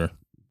 Boomer Sooner.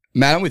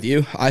 Matt, I'm with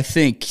you. I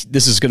think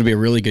this is going to be a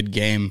really good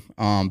game.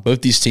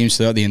 Both these teams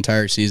throughout the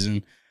entire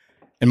season,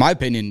 in my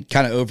opinion,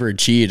 kind of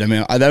overachieved. I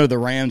mean, I know the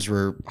Rams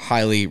were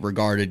highly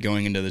regarded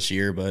going into this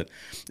year, but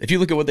if you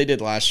look at what they did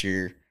last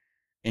year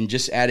and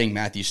just adding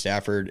Matthew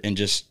Stafford and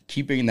just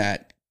keeping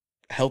that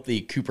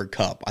healthy Cooper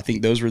Kupp, I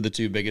think those were the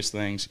 2 biggest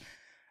things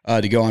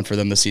to go on for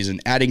them this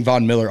season. Adding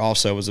Von Miller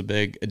also was a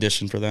big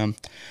addition for them.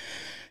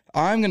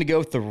 I'm going to go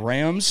with the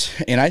Rams,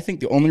 and I think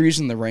the only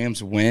reason the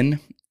Rams win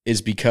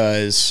is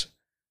because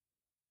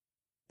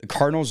the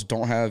Cardinals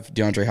don't have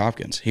DeAndre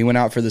Hopkins. He went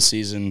out for the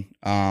season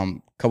a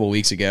couple of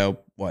weeks ago,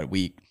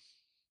 week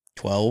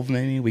 12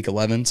 maybe, week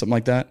 11, something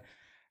like that.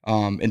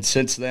 And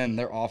since then,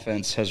 their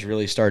offense has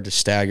really started to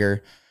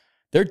stagger.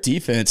 Their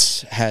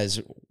defense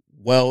has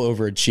well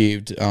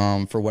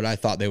overachieved for what I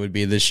thought they would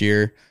be this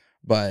year,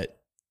 but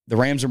the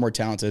Rams are more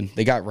talented.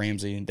 They got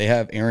Ramsey. They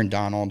have Aaron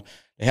Donald.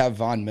 They have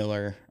Von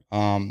Miller.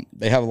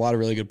 They have a lot of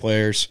really good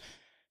players.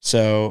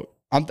 So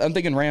I'm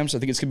thinking Rams. I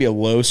think it's going to be a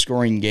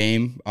low-scoring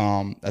game.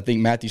 I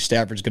think Matthew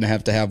Stafford's going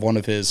to have one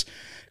of his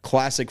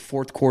classic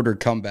fourth-quarter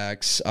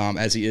comebacks,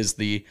 as he is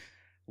the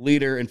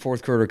leader in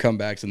fourth-quarter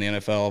comebacks in the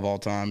NFL of all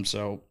time.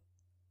 So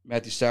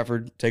Matthew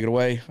Stafford, take it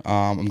away.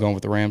 I'm going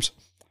with the Rams.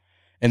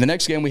 And the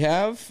next game we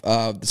have,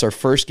 it's our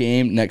first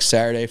game next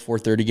Saturday,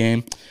 4:30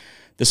 game.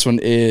 This one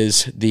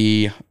is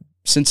the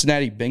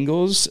Cincinnati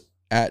Bengals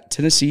at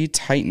Tennessee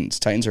Titans.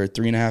 Titans are a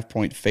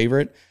 3.5-point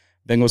favorite.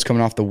 Bengals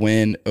coming off the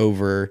win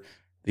over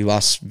the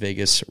Las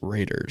Vegas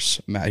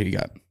Raiders. Matt, who you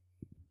got?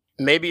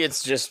 Maybe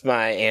it's just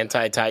my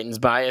anti-Titans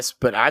bias,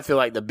 but I feel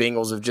like the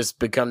Bengals have just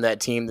become that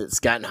team that's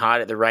gotten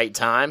hot at the right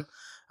time.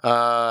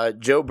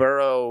 Joe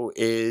Burrow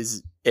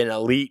is an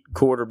elite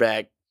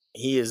quarterback.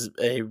 He is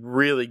a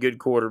really good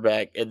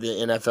quarterback at the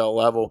NFL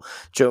level.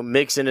 Joe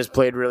Mixon has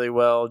played really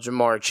well.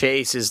 Jamar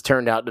Chase has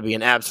turned out to be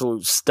an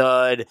absolute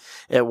stud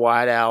at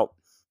wideout.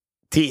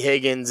 T.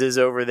 Higgins is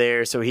over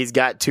there, so he's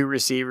got 2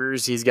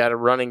 receivers. He's got a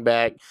running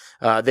back.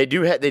 They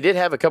did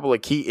have a couple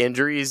of key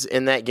injuries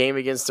in that game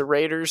against the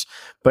Raiders,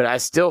 but I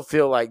still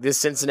feel like this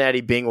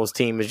Cincinnati Bengals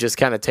team is just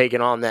kind of taking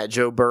on that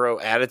Joe Burrow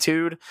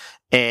attitude,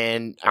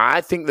 and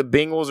I think the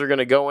Bengals are going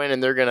to go in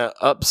and they're going to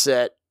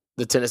upset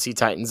the Tennessee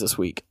Titans this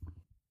week.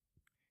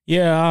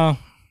 Yeah,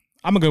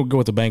 I'm going to go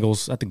with the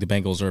Bengals. I think the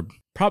Bengals are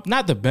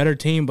not the better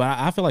team, but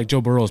I feel like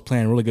Joe Burrow is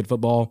playing really good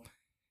football.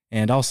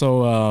 And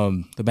also,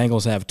 the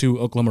Bengals have 2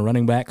 Oklahoma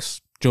running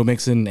backs, Joe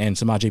Mixon and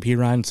Samaje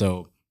Perine.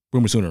 So,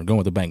 Boomer Sooner, going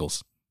with the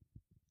Bengals.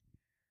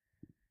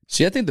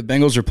 See, I think the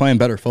Bengals are playing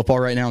better football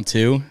right now,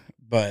 too.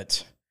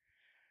 But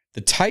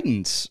the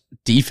Titans'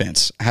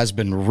 defense has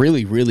been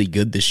really, really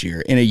good this year.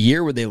 In a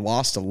year where they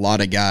lost a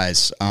lot of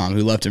guys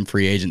who left in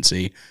free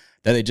agency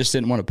that they just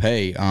didn't want to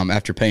pay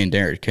after paying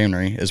Derrick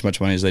Henry as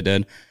much money as they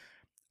did.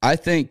 I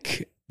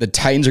think the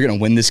Titans are going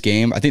to win this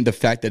game. I think the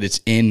fact that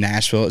it's in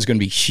Nashville is going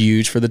to be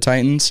huge for the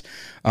Titans.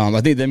 I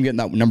think them getting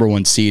that number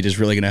 1 seed is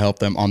really going to help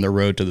them on their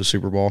road to the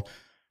Super Bowl.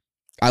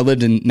 I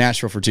lived in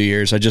Nashville for 2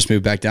 years. I just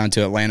moved back down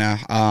to Atlanta.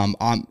 I'm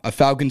a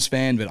Falcons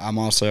fan, but I'm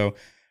also a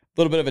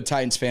little bit of a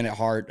Titans fan at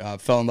heart.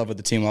 Fell in love with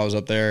the team while I was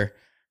up there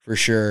for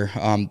sure.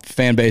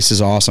 Fan base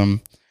is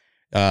awesome.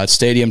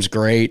 Stadium's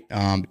great.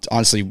 It's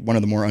honestly one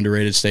of the more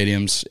underrated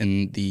stadiums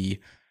in the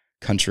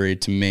country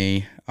to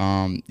me,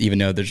 even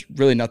though there's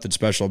really nothing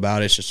special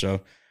about it. It's just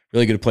a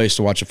really good place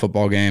to watch a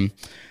football game.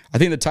 I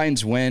think the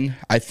Titans win.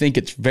 I think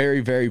it's very,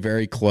 very,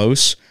 very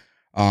close.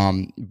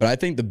 But I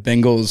think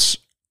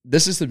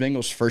this is the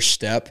Bengals' first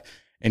step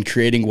in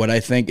creating what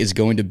I think is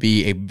going to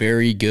be a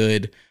very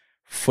good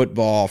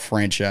football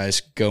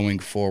franchise going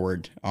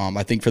forward.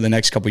 I think for the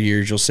next couple of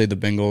years, you'll see the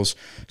Bengals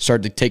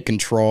start to take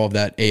control of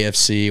that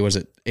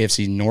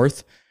AFC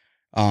North.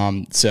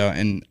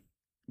 And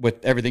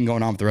with everything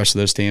going on with the rest of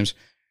those teams,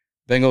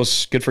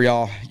 Bengals, good for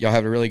y'all. Y'all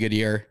have a really good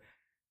year.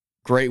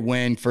 Great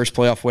win, first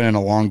playoff win in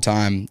a long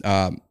time.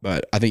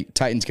 But I think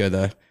Titans go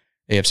the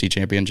AFC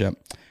Championship.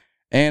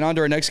 And on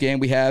to our next game,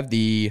 we have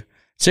the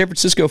San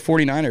Francisco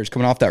 49ers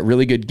coming off that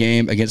really good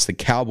game against the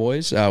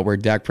Cowboys, where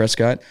Dak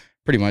Prescott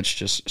pretty much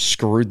just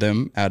screwed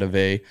them out of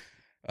a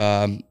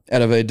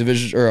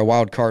division or a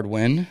wild card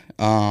win.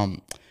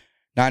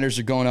 Niners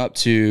are going up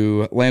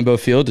to Lambeau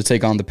Field to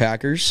take on the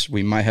Packers.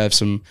 We might have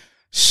some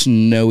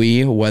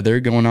snowy weather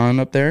going on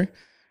up there.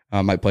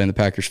 Might play in the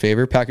Packers'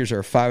 favor. Packers are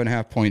a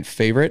 5.5-point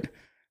favorite.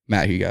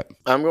 Matt, who you got?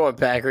 I'm going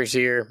Packers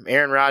here.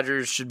 Aaron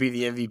Rodgers should be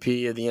the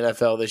MVP of the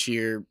NFL this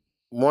year.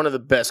 One of the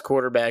best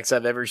quarterbacks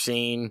I've ever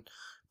seen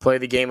play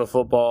the game of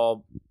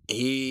football. And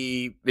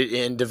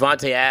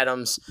Devontae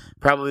Adams,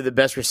 probably the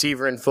best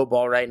receiver in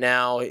football right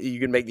now. You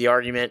can make the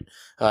argument.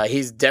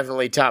 He's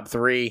definitely top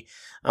 3.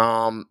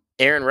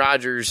 Aaron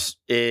Rodgers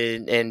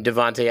and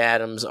Devontae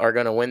Adams are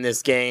going to win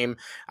this game.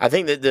 I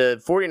think that the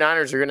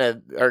 49ers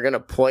are going to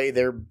play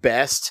their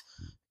best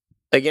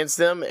against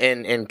them,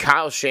 and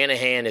Kyle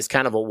Shanahan is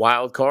kind of a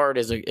wild card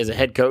as a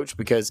head coach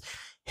because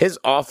his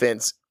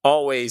offense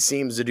always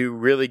seems to do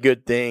really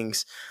good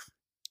things,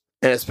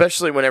 and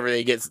especially whenever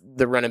they get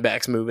the running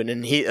backs moving.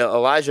 And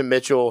Elijah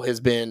Mitchell has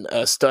been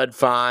a stud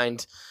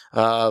find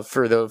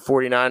for the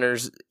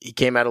 49ers. He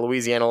came out of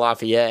Louisiana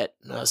Lafayette,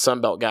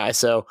 Sunbelt guy.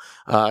 So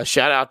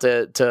shout out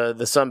to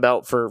the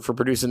Sunbelt for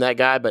producing that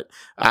guy. But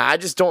I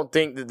just don't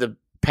think that the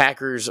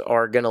Packers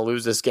are going to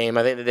lose this game.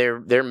 I think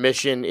that their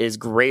mission is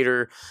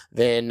greater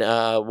than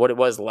what it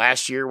was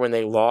last year when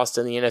they lost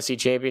in the NFC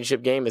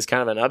Championship game. It's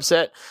kind of an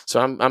upset.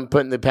 So I'm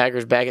putting the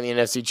Packers back in the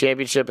NFC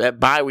Championship. That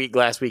bye week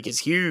last week is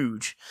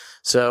huge.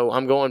 So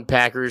I'm going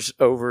Packers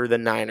over the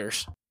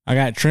Niners. I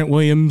got Trent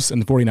Williams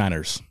and the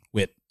 49ers.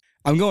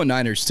 I'm going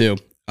Niners too.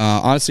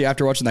 Honestly,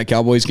 after watching that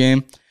Cowboys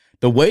game,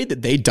 the way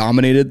that they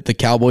dominated the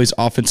Cowboys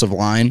offensive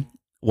line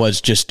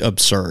was just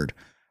absurd.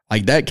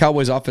 Like, that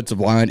Cowboys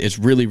offensive line is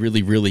really,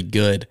 really, really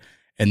good,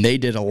 and they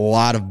did a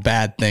lot of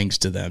bad things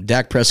to them.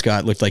 Dak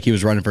Prescott looked like he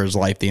was running for his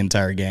life the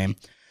entire game.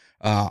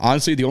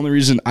 Honestly, the only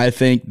reason I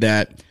think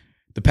that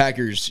the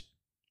Packers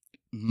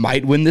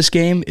might win this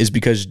game is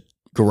because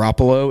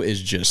Garoppolo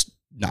is just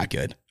not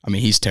good. I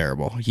mean, he's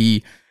terrible.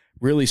 He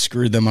really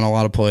screwed them on a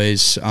lot of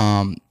plays.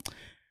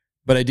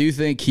 But I do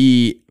think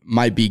he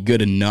might be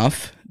good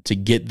enough to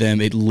get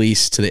them at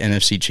least to the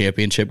NFC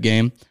Championship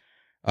game.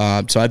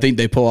 So I think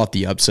they pull off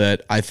the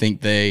upset. I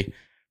think they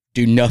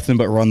do nothing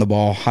but run the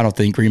ball. I don't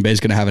think Green Bay is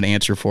going to have an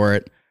answer for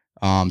it.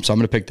 So I'm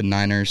going to pick the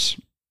Niners.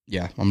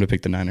 Yeah, I'm going to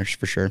pick the Niners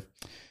for sure.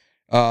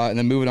 And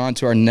then moving on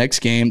to our next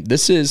game.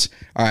 This is,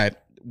 all right,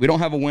 we don't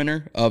have a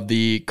winner of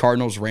the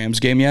Cardinals-Rams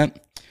game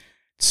yet.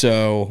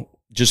 So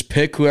just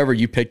pick whoever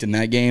you picked in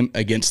that game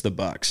against the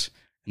Bucs.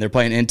 And they're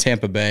playing in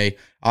Tampa Bay.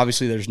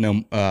 Obviously, there's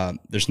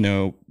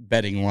no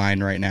betting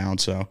line right now,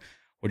 so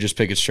we'll just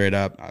pick it straight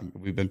up.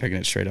 We've been picking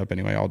it straight up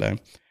anyway all day.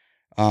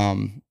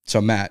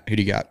 So, Matt, who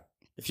do you got?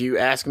 If you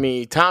ask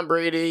me Tom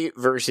Brady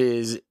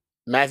versus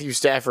Matthew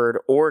Stafford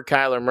or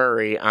Kyler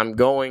Murray, I'm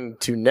going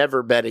to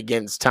never bet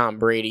against Tom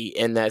Brady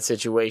in that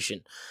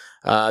situation.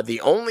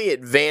 The only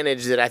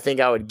advantage that I think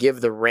I would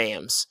give the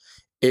Rams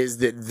is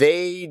that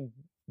they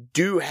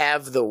do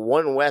have the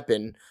one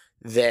weapon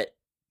that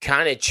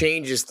kind of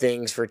changes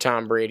things for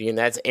Tom Brady, and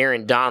that's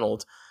Aaron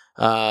Donald.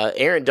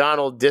 Aaron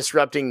Donald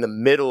disrupting the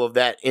middle of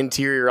that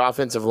interior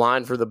offensive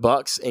line for the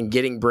Bucs and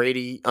getting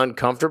Brady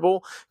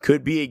uncomfortable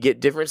could be a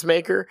get difference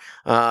maker.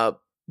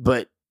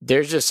 But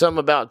there's just something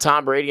about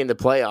Tom Brady in the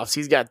playoffs.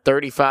 He's got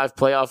 35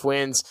 playoff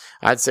wins.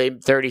 I'd say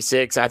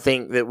 36. I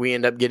think that we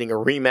end up getting a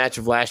rematch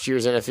of last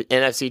year's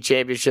NFC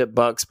Championship,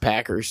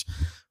 Bucs-Packers,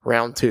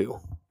 round 2.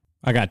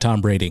 I got Tom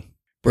Brady.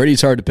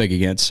 Brady's hard to pick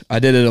against. I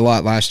did it a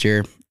lot last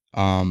year.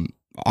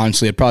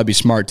 Honestly, it'd probably be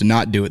smart to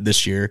not do it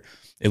this year,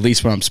 at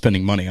least when I'm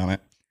spending money on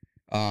it.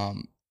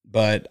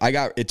 But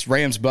it's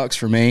Rams-Bucs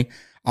for me.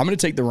 I'm going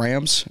to take the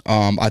Rams.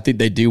 I think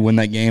they do win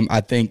that game.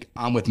 I think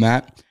I'm with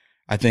Matt.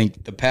 I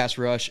think the pass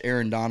rush,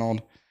 Aaron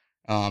Donald,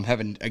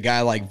 having a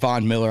guy like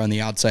Von Miller on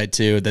the outside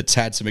too that's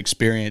had some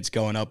experience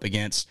going up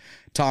against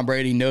Tom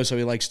Brady, knows how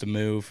he likes to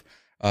move.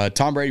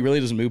 Tom Brady really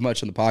doesn't move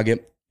much in the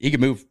pocket. He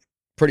can move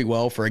pretty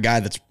well for a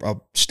guy that's a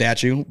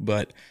statue,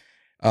 but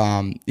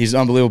he's an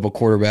unbelievable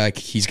quarterback.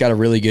 He's got a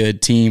really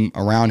good team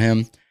around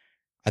him.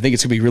 I think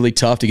it's going to be really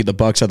tough to get the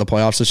Bucs out of the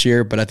playoffs this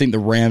year, but I think the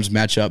Rams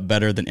match up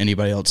better than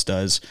anybody else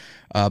does,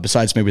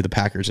 besides maybe the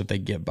Packers if they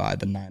get by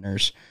the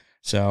Niners.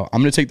 So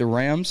I'm going to take the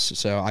Rams.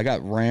 So I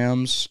got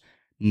Rams,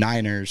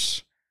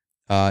 Niners,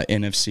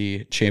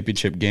 NFC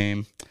Championship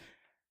game.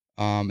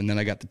 And then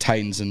I got the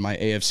Titans in my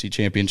AFC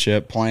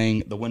Championship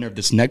playing the winner of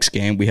this next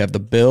game. We have the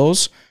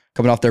Bills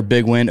coming off their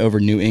big win over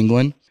New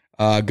England.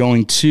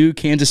 Going to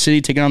Kansas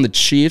City, taking on the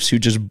Chiefs, who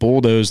just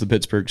bulldozed the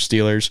Pittsburgh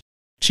Steelers.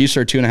 Chiefs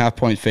are a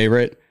 2.5-point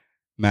favorite.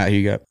 Matt, who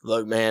you got?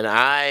 Look, man,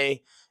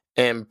 I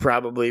am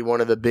probably one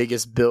of the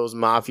biggest Bills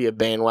Mafia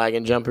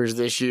bandwagon jumpers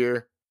this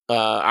year.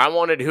 I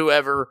wanted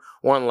whoever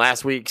won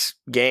last week's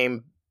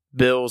game,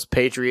 Bills,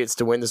 Patriots,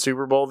 to win the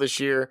Super Bowl this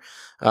year.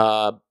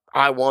 I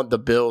want the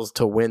Bills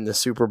to win the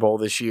Super Bowl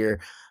this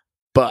year,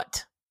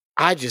 but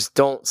I just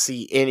don't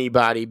see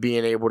anybody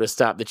being able to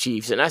stop the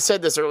Chiefs. And I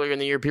said this earlier in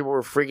the year, people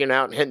were freaking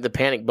out and hitting the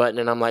panic button,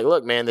 and I'm like,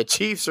 look, man, the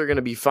Chiefs are going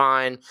to be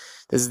fine.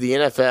 This is the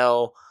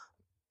NFL.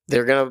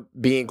 They're going to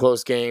be in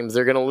close games.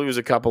 They're going to lose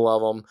a couple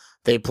of them.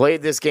 They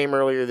played this game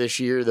earlier this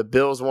year. The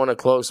Bills won a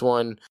close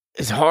one.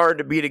 It's hard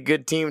to beat a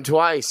good team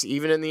twice,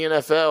 even in the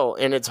NFL,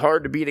 and it's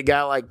hard to beat a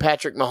guy like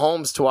Patrick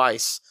Mahomes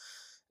twice.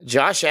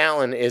 Josh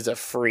Allen is a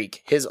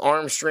freak. His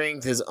arm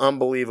strength is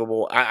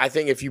unbelievable. I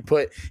think if you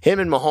put him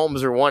and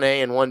Mahomes are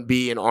 1A and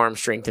 1B in arm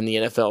strength in the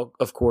NFL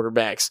of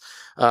quarterbacks.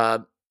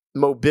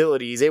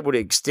 Mobility, he's able to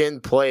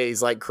extend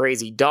plays like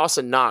crazy.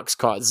 Dawson Knox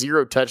caught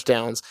 0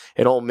 touchdowns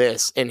at Ole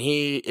Miss, and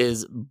he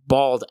is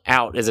balled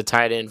out as a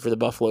tight end for the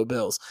Buffalo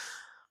Bills.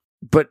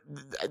 But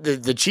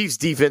the Chiefs'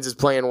 defense is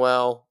playing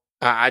well.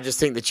 I just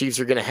think the Chiefs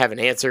are going to have an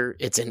answer.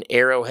 It's in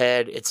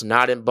Arrowhead. It's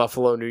not in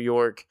Buffalo, New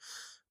York.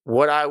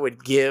 What I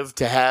would give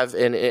to have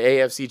an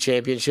AFC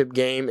Championship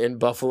game in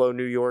Buffalo,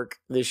 New York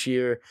this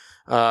year,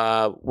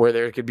 where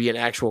there could be an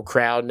actual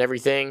crowd and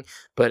everything.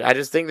 But I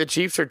just think the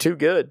Chiefs are too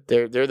good.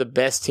 They're the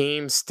best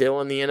team still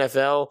in the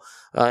NFL,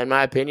 in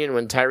my opinion,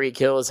 when Tyreek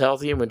Hill is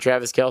healthy and when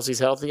Travis Kelce's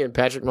healthy and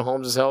Patrick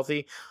Mahomes is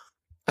healthy.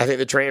 I think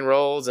the train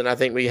rolls, and I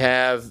think we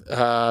have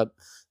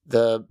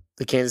the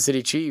Kansas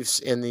City Chiefs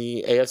in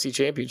the AFC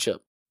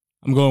Championship.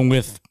 I'm going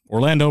with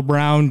Orlando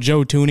Brown,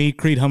 Joe Thuney,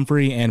 Creed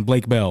Humphrey, and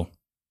Blake Bell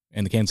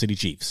and the Kansas City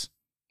Chiefs.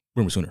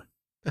 Boomer Sooner.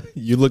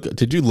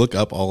 Did you look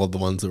up all of the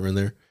ones that were in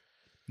there?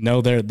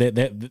 No,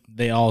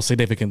 they all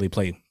significantly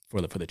play for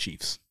the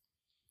Chiefs.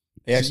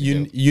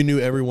 You knew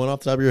everyone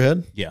off the top of your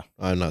head? Yeah.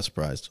 I'm not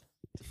surprised.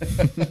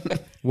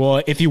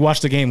 Well, if you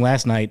watched the game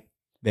last night,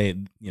 they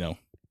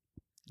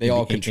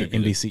all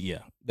contribute. NBC, yeah.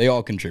 They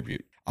all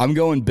contribute. I'm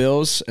going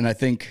Bills, and I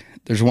think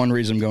there's one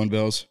reason I'm going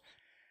Bills.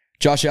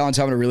 Josh Allen's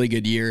having a really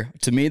good year.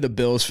 To me, the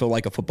Bills feel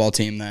like a football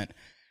team that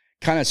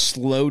kind of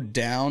slowed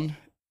down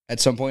at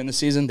some point in the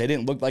season. They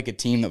didn't look like a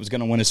team that was going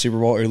to win a Super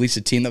Bowl, or at least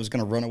a team that was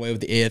going to run away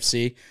with the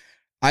AFC.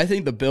 I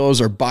think the Bills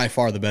are by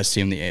far the best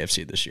team in the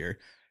AFC this year.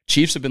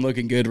 Chiefs have been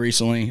looking good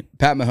recently.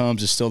 Pat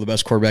Mahomes is still the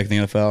best quarterback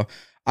in the NFL.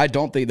 I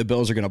don't think the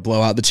Bills are going to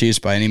blow out the Chiefs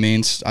by any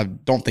means. I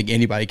don't think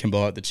anybody can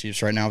blow out the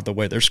Chiefs right now with the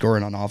way they're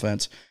scoring on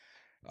offense.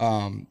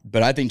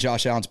 But I think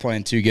Josh Allen's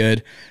playing too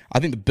good. I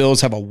think the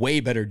Bills have a way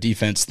better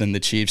defense than the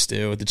Chiefs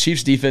do. The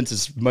Chiefs' defense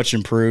is much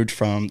improved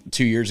from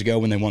 2 years ago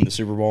when they won the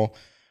Super Bowl.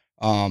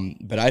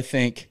 But I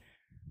think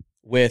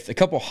with a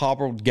couple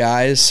hobbled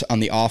guys on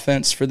the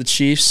offense for the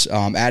Chiefs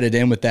added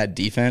in with that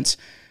defense,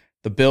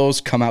 the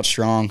Bills come out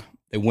strong.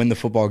 They win the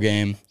football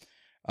game.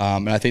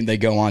 And I think they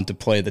go on to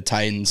play the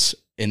Titans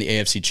in the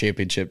AFC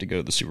Championship to go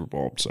to the Super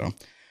Bowl. So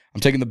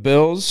I'm taking the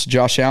Bills.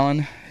 Josh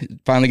Allen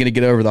finally going to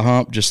get over the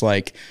hump, just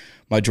like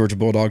my Georgia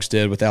Bulldogs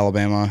did with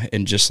Alabama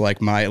and just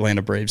like my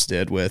Atlanta Braves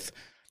did with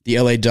the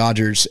LA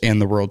Dodgers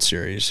and the World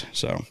Series.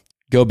 So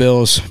go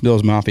Bills,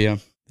 Bills Mafia.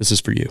 This is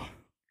for you.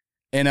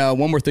 And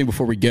one more thing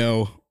before we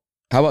go.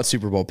 How about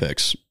Super Bowl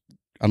picks?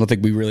 I don't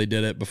think we really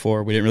did it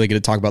before. We didn't really get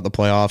to talk about the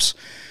playoffs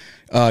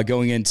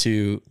going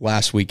into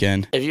last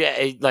weekend. If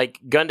you like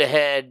gun to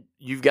head,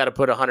 you've got to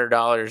put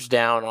 $100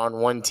 down on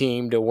one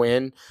team to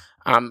win.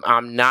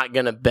 I'm not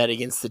going to bet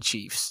against the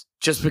Chiefs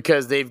just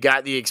because they've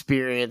got the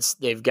experience,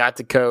 they've got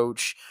the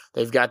coach,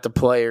 they've got the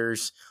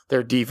players,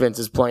 their defense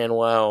is playing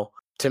well.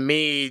 To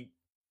me,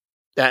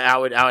 I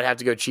would have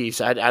to go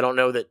Chiefs. I don't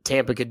know that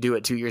Tampa could do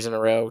it 2 years in a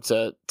row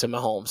to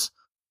Mahomes.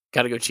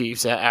 Got to go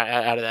Chiefs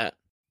out of that.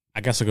 I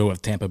guess I'll go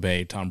with Tampa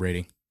Bay, Tom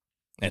Brady.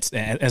 That's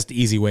the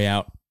easy way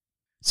out.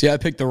 See, I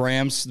picked the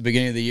Rams at the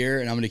beginning of the year,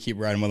 and I'm going to keep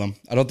riding with them.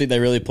 I don't think they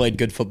really played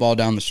good football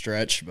down the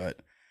stretch, but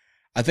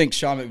I think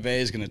Sean McVay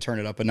is going to turn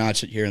it up a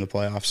notch here in the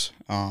playoffs.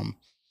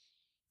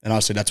 And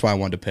honestly, that's why I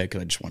wanted to pick,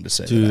 and I just wanted to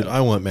say Dude,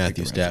 I want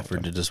Matthew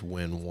Stafford to just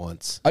win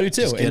once. I do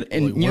too.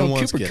 And you know,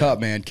 Cooper Kupp,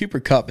 man.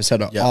 Cooper Kupp has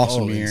had an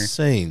awesome year.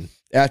 Insane.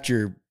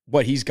 After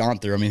what he's gone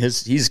through. I mean,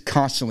 he's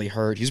constantly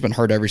hurt. He's been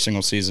hurt every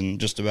single season,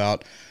 just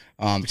about,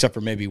 except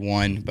for maybe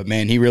one. But,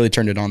 man, he really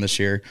turned it on this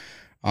year.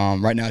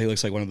 Right now, he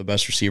looks like one of the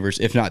best receivers,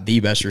 if not the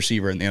best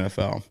receiver in the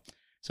NFL.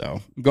 So,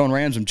 I'm going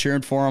Rams. I'm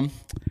cheering for him.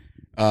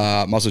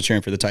 I'm also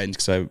cheering for the Titans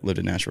because I lived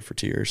in Nashville for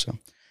 2 years. So,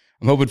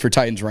 I'm hoping for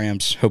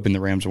Titans-Rams, hoping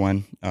the Rams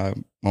win.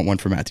 Want one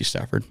for Matthew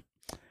Stafford.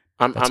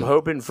 I'm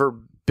hoping for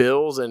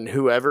Bills and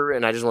whoever,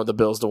 and I just want the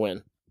Bills to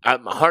win.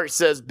 My heart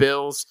says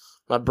Bills.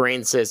 My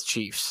brain says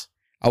Chiefs.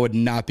 I would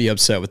not be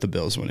upset with the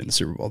Bills winning the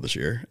Super Bowl this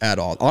year at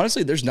all.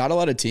 Honestly, there's not a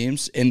lot of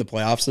teams in the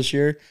playoffs this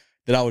year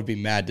that I would be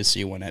mad to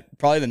see win it.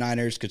 Probably the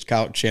Niners because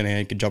Kyle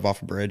Shanahan can jump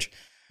off a bridge.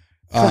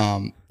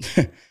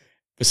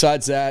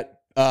 Besides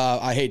that,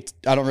 I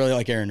don't really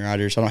like Aaron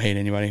Rodgers. I don't hate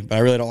anybody, but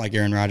I really don't like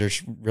Aaron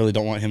Rodgers. Really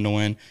don't want him to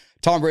win.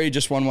 Tom Brady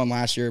just won one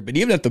last year, but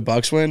even if the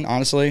Bucs win,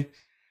 honestly,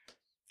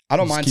 I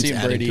don't mind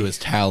seeing Brady. To his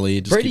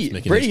tally.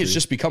 Brady has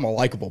just become a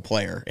likable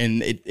player,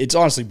 and it's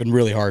honestly been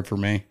really hard for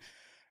me.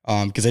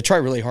 Because I try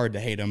really hard to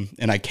hate him,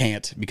 and I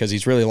can't because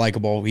he's really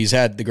likable. He's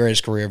had the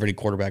greatest career of any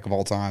quarterback of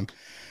all time.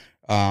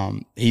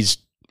 He's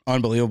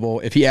unbelievable.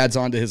 If he adds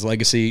on to his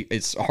legacy,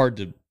 it's hard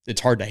to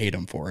hate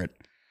him for it.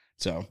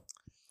 So,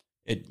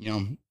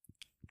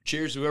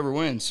 cheers to whoever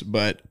wins.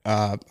 But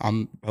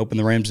I'm hoping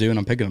the Rams do, and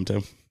I'm picking them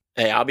to.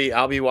 Hey,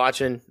 I'll be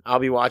watching. I'll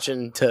be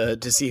watching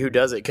to see who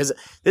does it because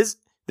this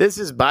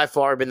has by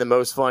far been the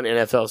most fun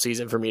NFL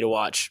season for me to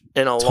watch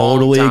in a long time.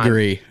 Totally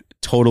agree.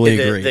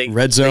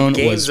 Red Zone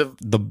was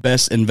the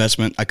best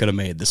investment I could have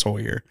made this whole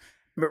year.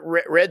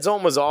 Red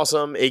Zone was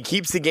awesome. It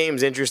keeps the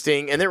games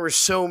interesting, and there were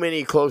so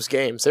many close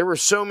games. There were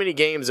so many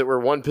games that were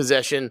one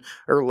possession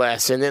or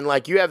less. And then,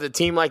 like, you have the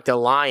team like the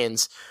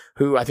Lions,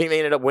 who I think they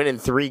ended up winning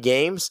 3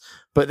 games,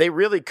 but they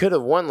really could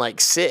have won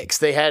like 6.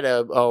 They had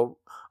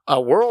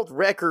a world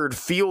record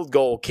field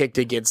goal kicked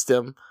against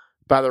them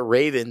by the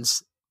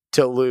Ravens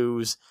to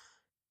lose.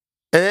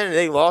 And then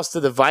they lost to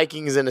the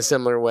Vikings in a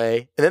similar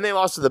way. And then they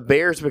lost to the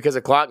Bears because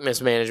of clock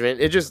mismanagement.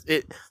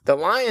 The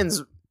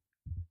Lions,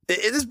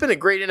 it has been a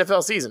great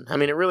NFL season. I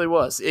mean, it really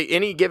was.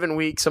 Any given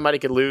week, somebody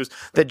could lose.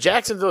 The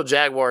Jacksonville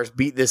Jaguars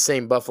beat this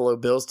same Buffalo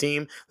Bills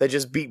team that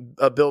just beat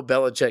a Bill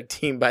Belichick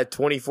team by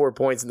 24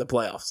 points in the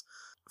playoffs.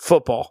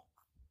 Football.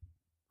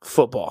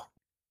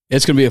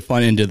 It's going to be a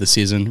fun end of the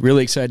season.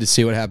 Really excited to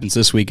see what happens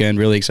this weekend.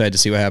 Really excited to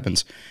see what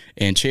happens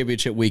in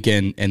championship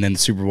weekend. And then the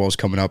Super Bowl is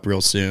coming up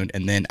real soon.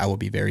 And then I will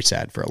be very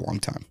sad for a long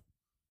time.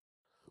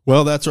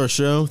 Well, that's our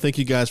show. Thank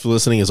you guys for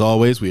listening as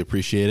always. We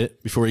appreciate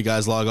it. Before you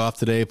guys log off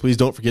today, please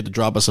don't forget to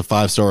drop us a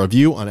 5-star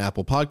review on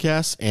Apple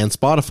Podcasts and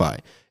Spotify.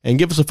 And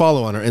give us a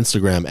follow on our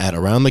Instagram at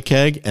Around the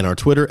Keg and our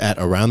Twitter at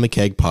Around the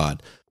Keg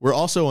Pod. We're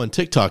also on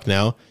TikTok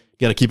now. You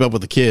got to keep up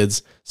with the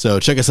kids. So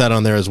check us out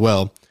on there as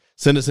well.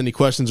 Send us any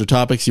questions or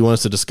topics you want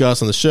us to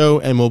discuss on the show,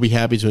 and we'll be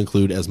happy to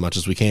include as much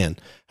as we can.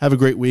 Have a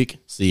great week.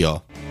 See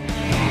y'all.